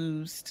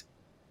used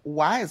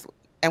wisely?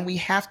 And we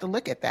have to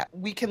look at that.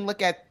 We can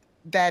look at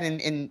that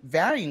in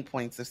varying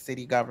points of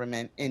city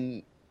government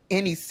in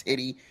any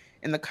city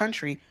in the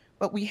country,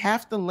 but we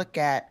have to look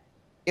at,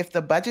 if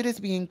the budget is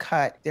being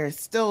cut, there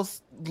still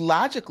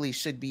logically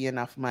should be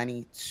enough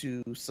money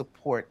to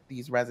support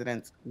these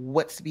residents.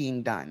 What's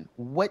being done?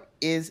 What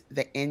is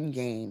the end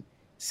game,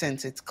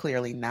 since it's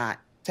clearly not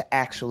to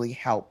actually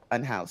help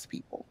unhoused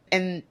people?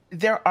 And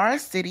there are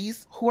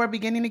cities who are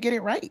beginning to get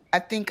it right. I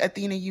think,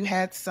 Athena, you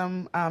had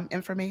some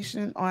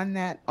information on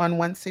that, on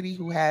one city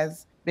who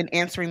has been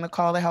answering the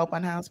call to help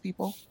unhoused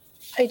people.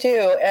 I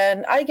do,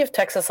 and I give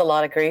Texas a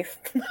lot of grief.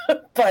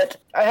 But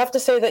I have to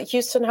say that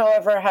Houston,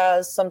 however,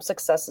 has some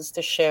successes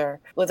to share.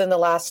 Within the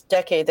last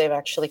decade, they've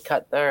actually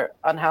cut their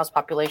unhoused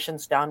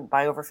populations down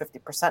by over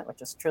 50%,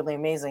 which is truly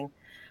amazing.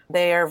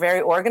 They are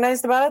very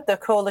organized about it. The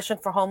Coalition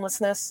for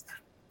Homelessness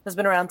has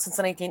been around since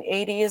the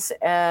 1980s,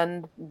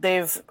 and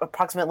they've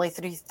approximately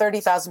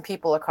 30,000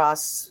 people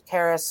across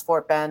Harris,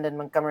 Fort Bend, and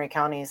Montgomery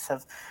counties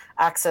have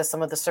accessed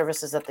some of the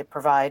services that they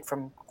provide,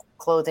 from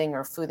clothing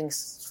or food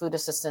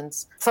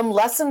assistance. Some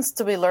lessons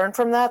to be learned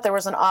from that. There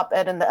was an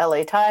op-ed in the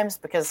LA Times,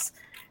 because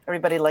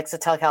everybody likes to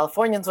tell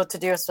Californians what to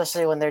do,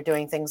 especially when they're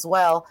doing things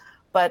well.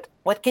 But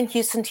what can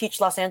Houston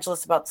teach Los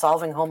Angeles about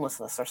solving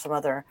homelessness, or some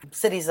other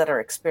cities that are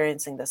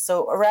experiencing this?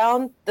 So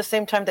around the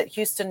same time that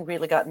Houston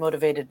really got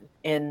motivated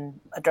in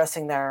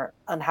addressing their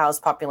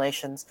unhoused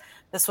populations,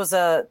 this was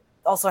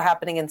also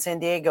happening in San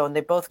Diego, and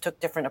they both took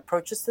different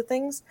approaches to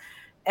things.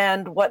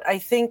 And what I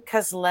think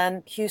has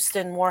lent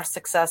Houston more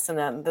success, and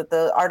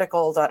the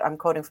article that I'm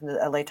quoting from the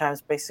LA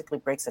Times basically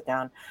breaks it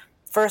down.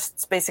 First,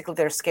 it's basically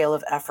their scale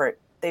of effort.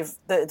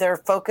 Their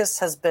focus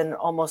has been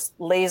almost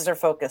laser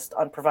focused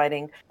on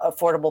providing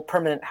affordable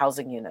permanent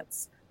housing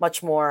units.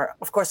 Much more,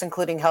 of course,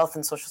 including health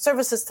and social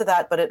services to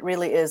that, but it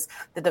really is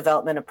the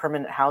development of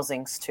permanent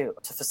housings to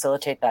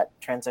facilitate that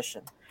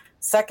transition.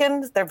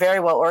 Second, they're very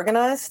well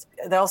organized.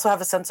 They also have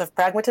a sense of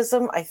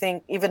pragmatism. I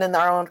think even in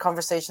our own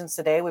conversations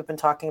today, we've been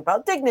talking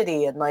about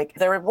dignity and like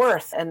their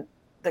worth and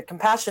the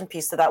compassion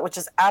piece to that, which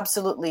is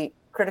absolutely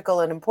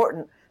critical and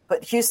important.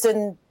 But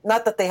Houston,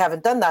 not that they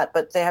haven't done that,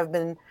 but they have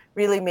been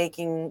really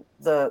making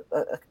a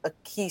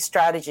key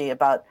strategy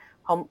about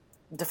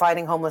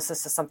defining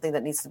homelessness as something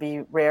that needs to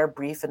be rare,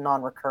 brief, and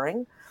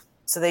non-recurring.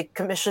 So they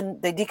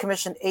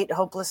decommissioned 8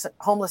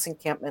 homeless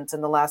encampments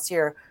in the last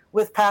year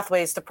with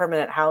pathways to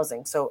permanent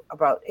housing. So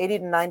about 80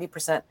 to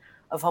 90%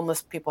 of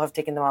homeless people have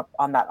taken them up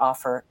on that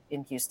offer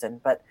in Houston.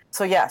 But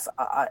so yes,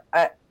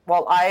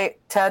 while I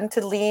tend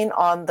to lean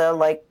on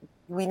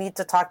we need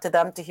to talk to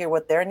them to hear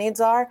what their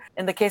needs are.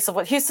 In the case of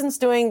what Houston's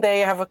doing,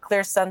 they have a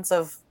clear sense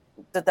of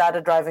the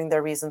data driving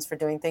their reasons for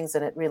doing things,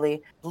 and it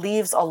really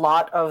leaves a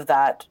lot of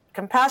that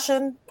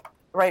compassion,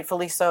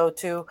 rightfully so,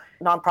 to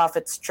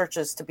nonprofits,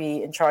 churches to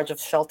be in charge of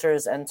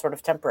shelters and sort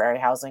of temporary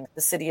housing.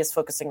 The city is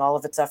focusing all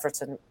of its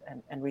efforts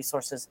and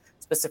resources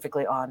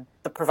specifically on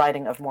the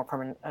providing of more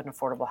permanent and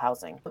affordable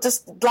housing.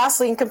 Just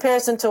lastly, in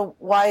comparison to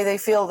why they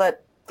feel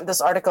that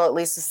this article at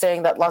least is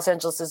saying that Los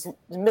Angeles is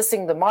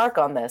missing the mark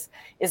on this,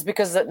 is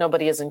because that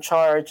nobody is in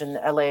charge, and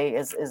LA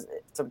is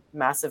it's a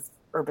massive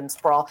urban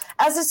sprawl,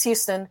 as is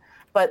Houston.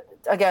 But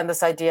again,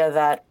 this idea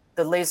that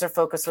the laser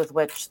focus with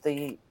which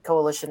the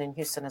coalition in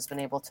Houston has been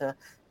able to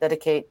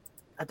dedicate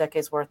a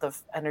decade's worth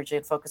of energy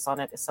and focus on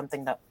it is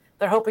something that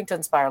they're hoping to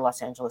inspire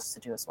Los Angeles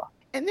to do as well.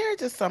 And there are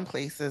just some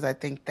places, I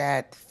think,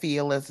 that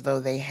feel as though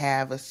they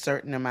have a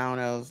certain amount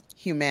of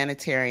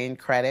humanitarian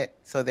credit.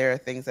 So there are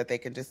things that they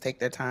can just take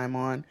their time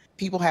on.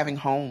 People having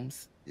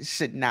homes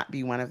should not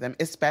be one of them,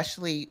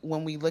 especially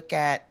when we look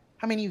at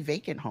how many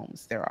vacant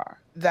homes there are.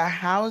 The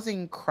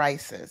housing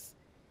crisis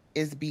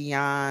is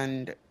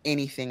beyond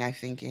anything I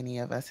think any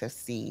of us have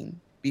seen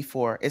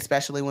before,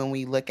 especially when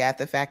we look at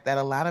the fact that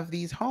a lot of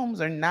these homes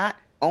are not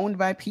owned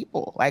by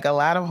people. Like, a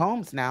lot of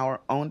homes now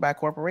are owned by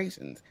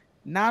corporations.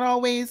 Not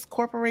always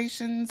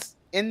corporations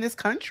in this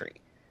country.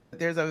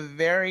 There's a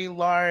very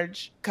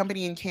large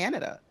company in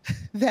Canada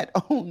that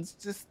owns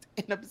just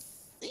an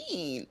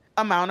obscene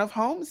amount of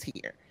homes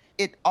here.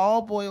 It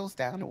all boils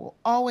down, it will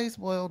always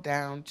boil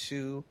down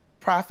to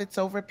profits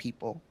over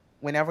people.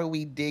 Whenever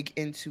we dig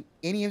into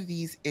any of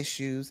these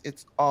issues,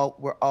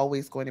 we're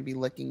always going to be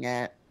looking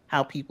at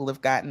how people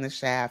have gotten the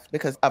shaft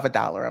because of a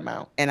dollar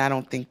amount. And I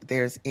don't think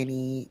there's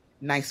any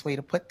nice way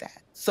to put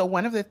that. So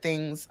one of the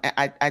things,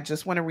 I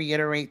just want to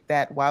reiterate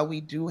that while we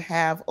do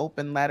have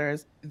open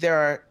letters,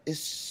 there is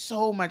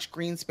so much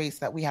green space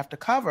that we have to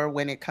cover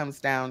when it comes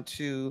down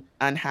to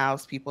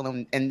unhoused people.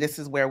 And this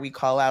is where we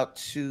call out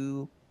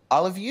to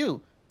all of you.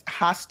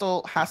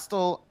 Hostile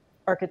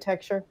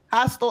architecture.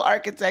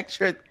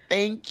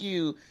 Thank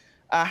you.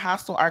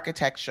 Hostile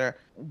architecture.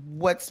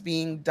 What's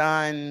being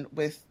done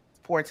with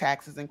poor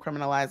taxes and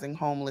criminalizing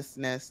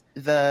homelessness.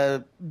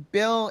 The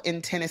bill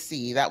in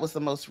Tennessee, that was the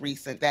most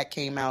recent, that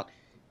came out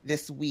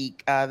this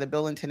week. The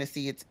bill in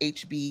Tennessee, it's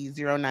HB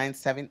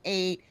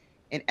 0978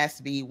 and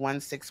SB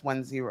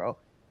 1610.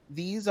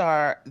 These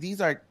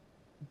are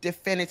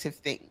definitive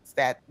things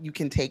that you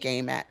can take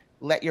aim at.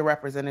 Let your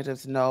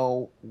representatives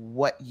know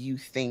what you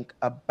think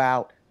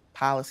about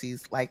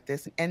policies like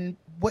this and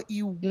what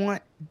you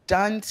want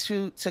done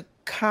to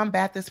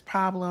combat this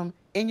problem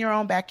in your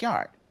own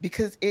backyard,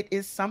 because it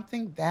is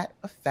something that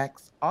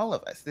affects all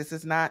of us. This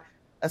is not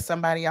a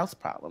somebody else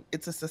problem.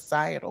 It's a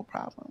societal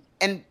problem.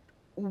 And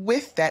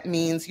with that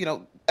means,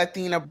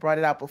 Athena brought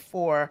it out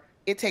before,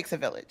 it takes a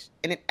village,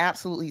 and it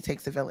absolutely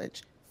takes a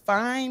village.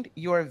 Find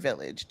your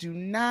village. Do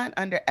not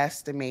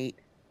underestimate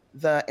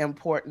the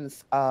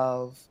importance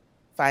of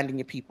finding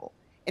your people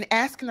and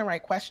asking the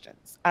right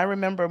questions. I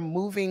remember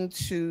moving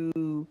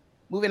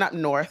up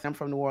north. I'm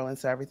from New Orleans,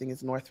 so everything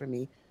is north for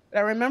me. But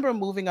I remember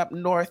moving up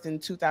north in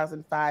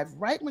 2005,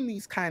 right when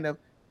these kind of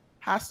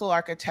hostile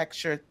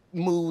architecture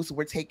moves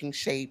were taking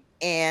shape,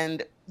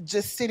 and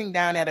just sitting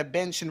down at a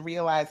bench and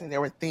realizing there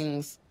were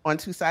things on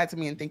two sides of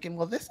me and thinking,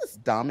 well, this is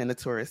dumb in a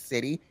tourist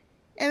city.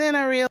 And then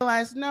I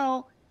realized,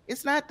 no,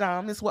 it's not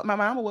dumb. It's what my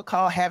mama would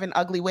call having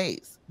ugly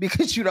ways,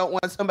 because you don't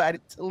want somebody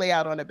to lay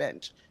out on a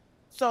bench.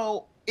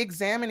 So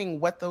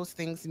examining what those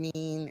things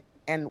mean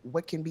and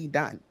what can be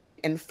done,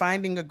 and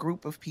finding a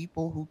group of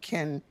people who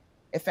can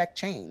effect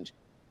change.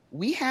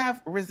 We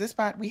have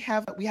ResistBot. We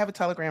have a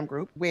Telegram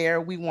group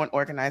where we want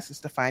organizers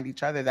to find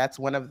each other. That's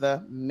one of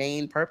the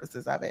main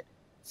purposes of it.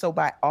 So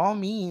by all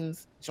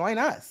means, join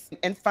us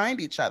and find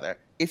each other.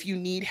 If you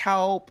need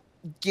help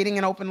getting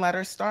an open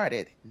letter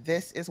started,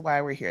 this is why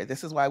we're here.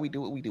 This is why we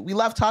do what we do. We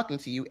love talking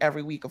to you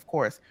every week, of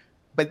course,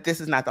 but this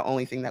is not the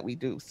only thing that we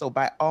do. So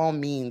by all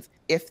means,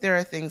 if there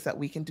are things that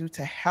we can do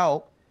to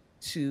help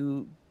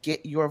to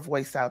get your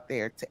voice out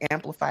there, to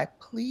amplify,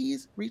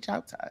 please reach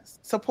out to us.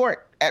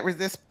 Support at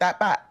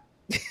resist.bot.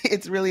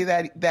 It's really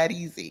that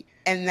easy.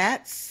 And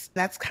that's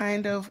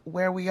kind of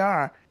where we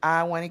are.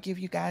 I want to give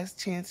you guys a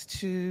chance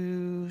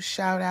to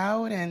shout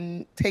out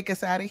and take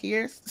us out of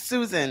here.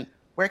 Susan,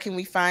 where can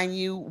we find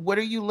you? What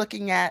are you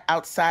looking at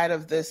outside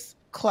of this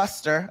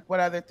cluster? What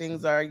other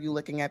things are you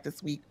looking at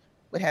this week?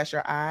 What has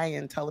your eye?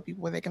 And tell the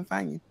people where they can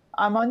find you.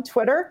 I'm on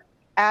Twitter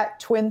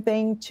at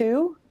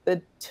TwinThing2.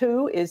 The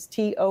 2 is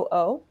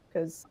TOO.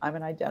 because I'm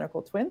an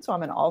identical twin, so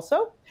I'm an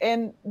also.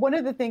 And one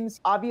of the things,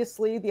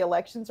 obviously, the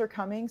elections are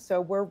coming,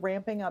 so we're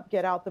ramping up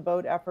get out the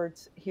vote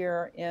efforts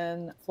here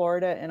in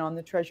Florida and on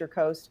the Treasure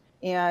Coast.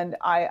 And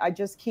I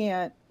just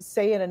can't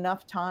say it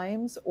enough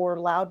times or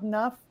loud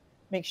enough.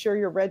 Make sure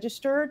you're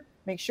registered.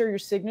 Make sure your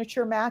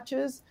signature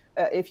matches.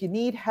 If you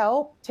need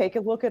help, take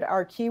a look at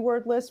our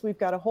keyword list. We've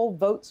got a whole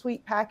vote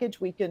suite package.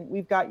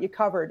 We've got you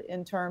covered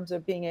in terms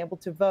of being able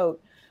to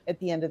vote at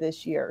the end of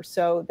this year.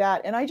 So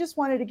that, and I just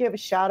wanted to give a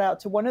shout out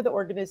to one of the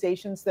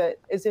organizations that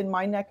is in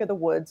my neck of the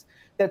woods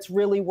that's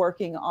really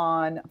working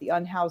on the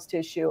unhoused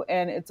issue.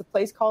 And it's a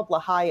place called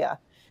LaHaya.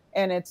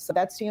 And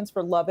that stands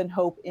for Love and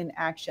Hope in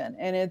Action.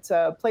 And it's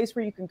a place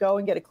where you can go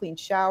and get a clean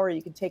shower.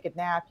 You can take a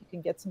nap. You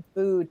can get some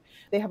food.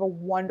 They have a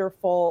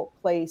wonderful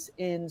place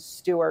in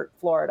Stuart,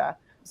 Florida.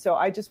 So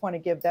I just want to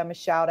give them a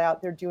shout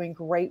out. They're doing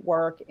great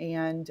work.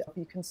 And if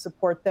you can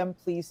support them,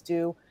 please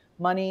do.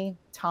 Money,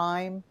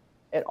 time,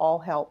 it all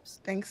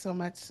helps. Thanks so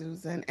much,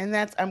 Susan. And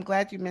I'm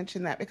glad you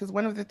mentioned that, because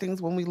one of the things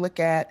when we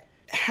look at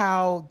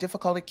how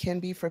difficult it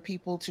can be for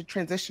people to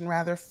transition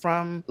rather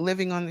from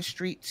living on the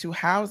street to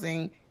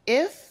housing,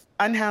 if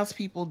unhoused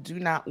people do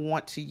not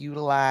want to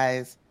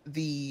utilize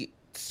the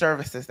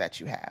services that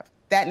you have,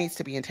 that needs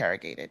to be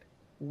interrogated.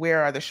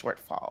 Where are the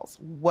shortfalls?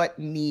 What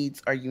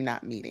needs are you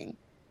not meeting?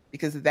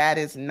 Because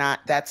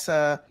that's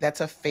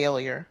a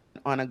failure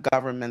on a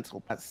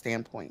governmental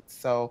standpoint.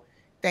 So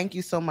thank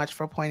you so much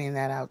for pointing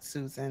that out,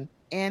 Susan.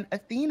 And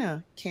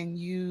Athena, can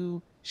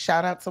you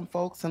shout out some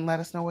folks and let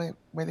us know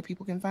where the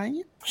people can find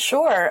you?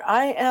 Sure.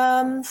 I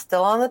am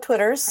still on the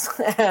Twitters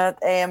at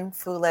AM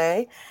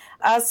Foulée.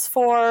 As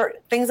for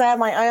things I have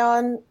my eye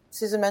on,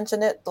 Susan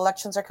mentioned it,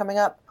 elections are coming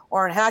up.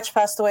 Orrin Hatch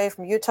passed away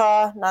from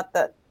Utah. Not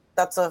that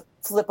that's a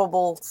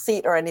flippable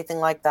seat or anything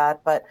like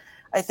that, but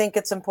I think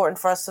it's important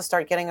for us to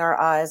start getting our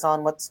eyes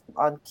on what's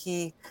on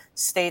key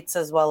states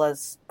as well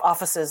as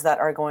offices that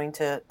are going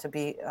to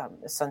be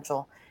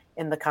essential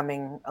in the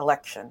coming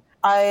election.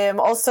 I am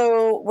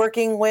also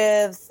working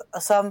with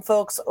some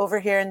folks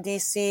over here in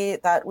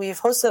DC that we've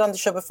hosted on the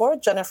show before,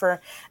 Jennifer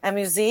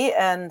Amuzzi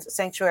and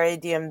Sanctuary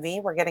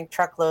DMV. We're getting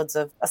truckloads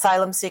of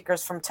asylum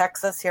seekers from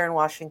Texas here in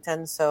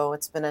Washington, so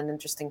it's been an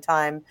interesting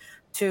time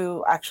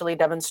to actually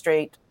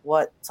demonstrate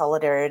what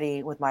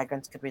solidarity with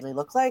migrants could really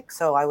look like.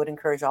 So I would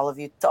encourage all of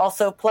you to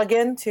also plug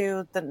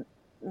into the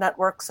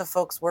networks of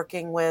folks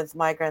working with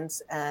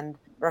migrants and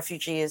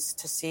refugees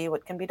to see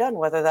what can be done,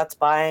 whether that's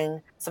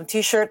buying some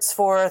T-shirts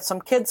for some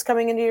kids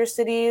coming into your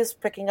cities,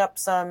 picking up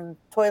some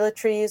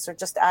toiletries, or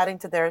just adding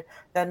to their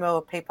Venmo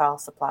or PayPal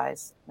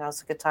supplies.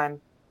 Now's a good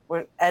time.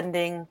 We're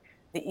ending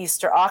the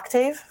Easter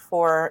octave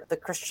for the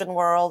Christian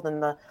world,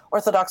 and the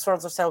Orthodox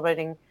worlds are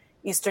celebrating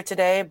Easter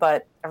today,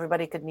 but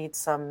everybody could use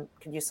some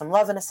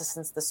love and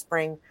assistance this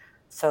spring.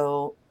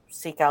 So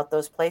seek out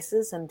those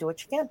places and do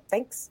what you can.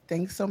 Thanks.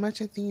 Thanks so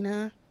much,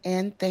 Athena.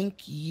 And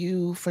thank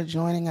you for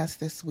joining us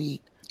this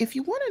week. If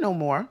you want to know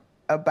more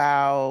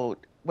about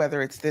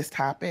whether it's this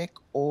topic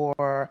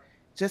or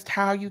just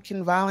how you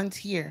can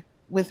volunteer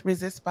with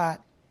ResistBot,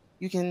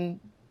 you can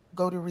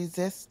go to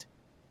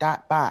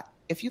resist.bot.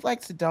 If you'd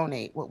like to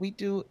donate, what we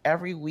do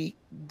every week,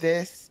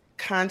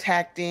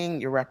 contacting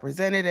your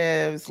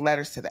representatives,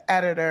 letters to the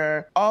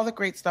editor, all the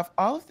great stuff,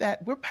 all of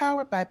that, we're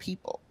powered by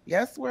people.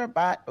 Yes, we're a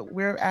bot, but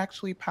we're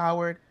actually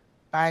powered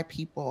by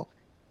people.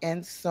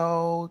 And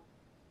so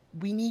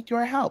we need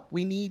your help.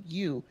 We need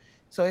you.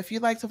 So if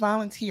you'd like to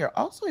volunteer,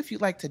 also if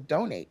you'd like to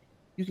donate,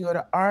 you can go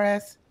to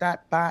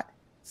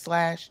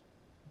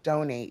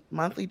rs.bot/donate.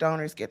 Monthly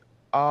donors get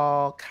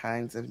all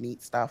kinds of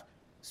neat stuff.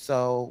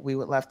 So we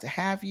would love to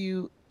have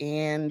you,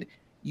 and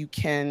you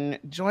can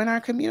join our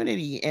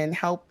community in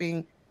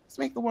helping us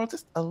make the world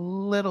just a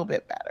little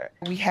bit better.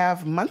 We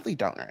have monthly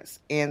donors,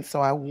 and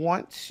so I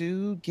want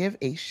to give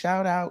a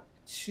shout out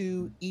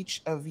to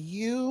each of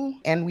you.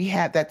 And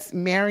that's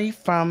Mary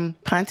from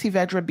Ponte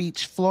Vedra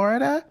Beach,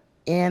 Florida.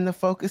 And the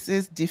focus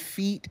is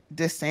Defeat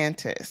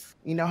DeSantis.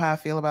 You know how I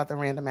feel about the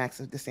random acts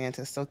of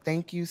DeSantis. So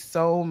thank you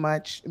so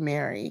much,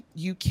 Mary.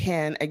 You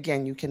can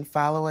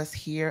follow us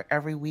here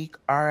every week,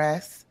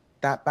 rs.bot/video.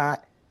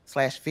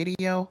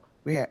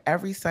 We're here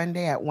every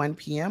Sunday at 1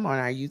 p.m. on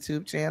our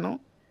YouTube channel.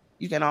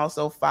 You can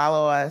also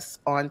follow us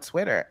on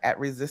Twitter at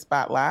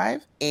ResistBot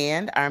Live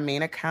and our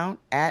main account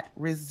at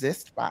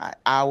ResistBot.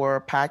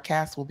 Our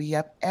podcast will be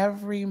up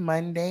every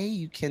Monday.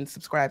 You can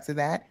subscribe to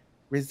that,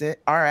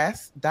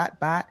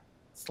 rs.bot/pod.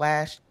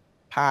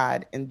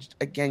 And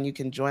again, you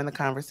can join the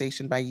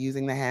conversation by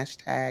using the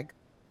hashtag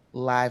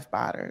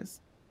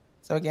LiveBotters.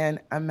 So again,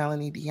 I'm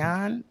Melanie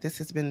Dion. This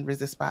has been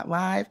ResistBot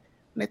Live.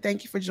 And I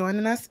thank you for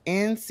joining us,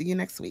 and see you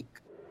next week.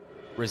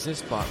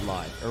 ResistBot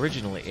Live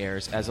originally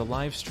airs as a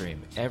live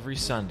stream every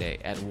Sunday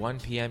at 1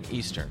 p.m.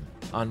 Eastern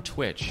on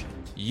Twitch,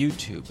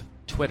 YouTube,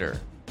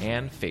 Twitter,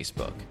 and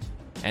Facebook,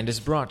 and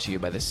is brought to you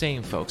by the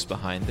same folks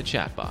behind the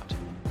chatbot.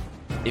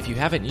 If you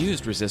haven't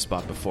used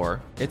ResistBot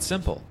before, it's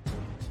simple.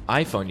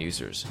 iPhone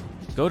users,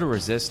 go to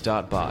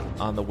resist.bot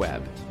on the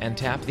web and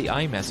tap the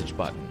iMessage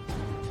button.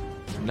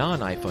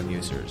 non-iPhone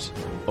users,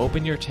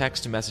 open your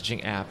text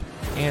messaging app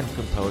and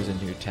compose a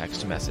new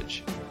text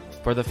message.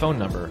 For the phone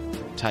number,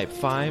 type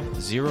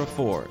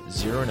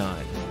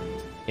 50409.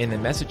 In the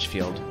message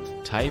field,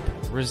 type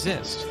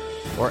resist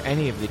or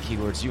any of the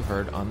keywords you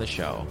heard on the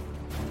show.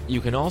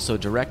 You can also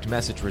direct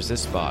message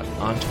ResistBot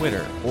on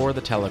Twitter or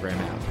the Telegram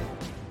app.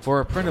 For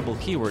a printable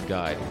keyword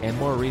guide and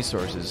more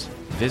resources,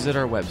 visit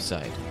our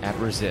website at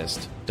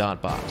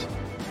resist.bot.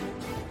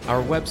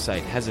 Our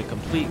website has a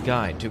complete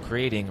guide to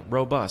creating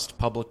robust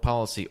public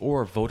policy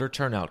or voter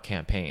turnout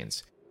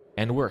campaigns,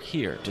 and we're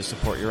here to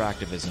support your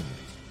activism.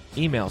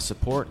 Email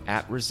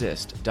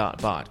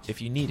support@resist.bot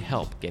if you need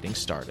help getting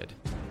started.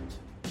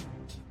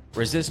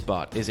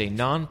 ResistBot is a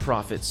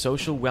non-profit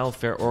social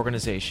welfare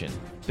organization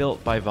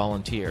built by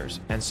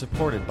volunteers and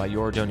supported by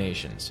your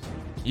donations.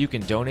 You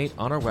can donate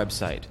on our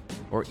website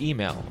or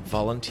email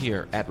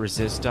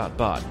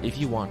volunteer@resist.bot if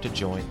you want to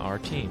join our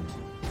team.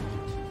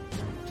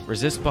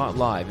 ResistBot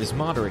Live is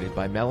moderated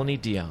by Melanie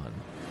Dion.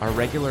 Our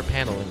regular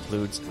panel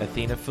includes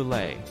Athena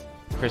Foulay,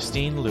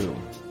 Christine Liu,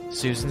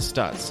 Susan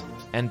Stutz,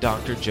 and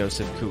Dr.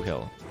 Joseph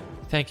Kuhil.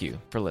 Thank you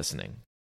for listening.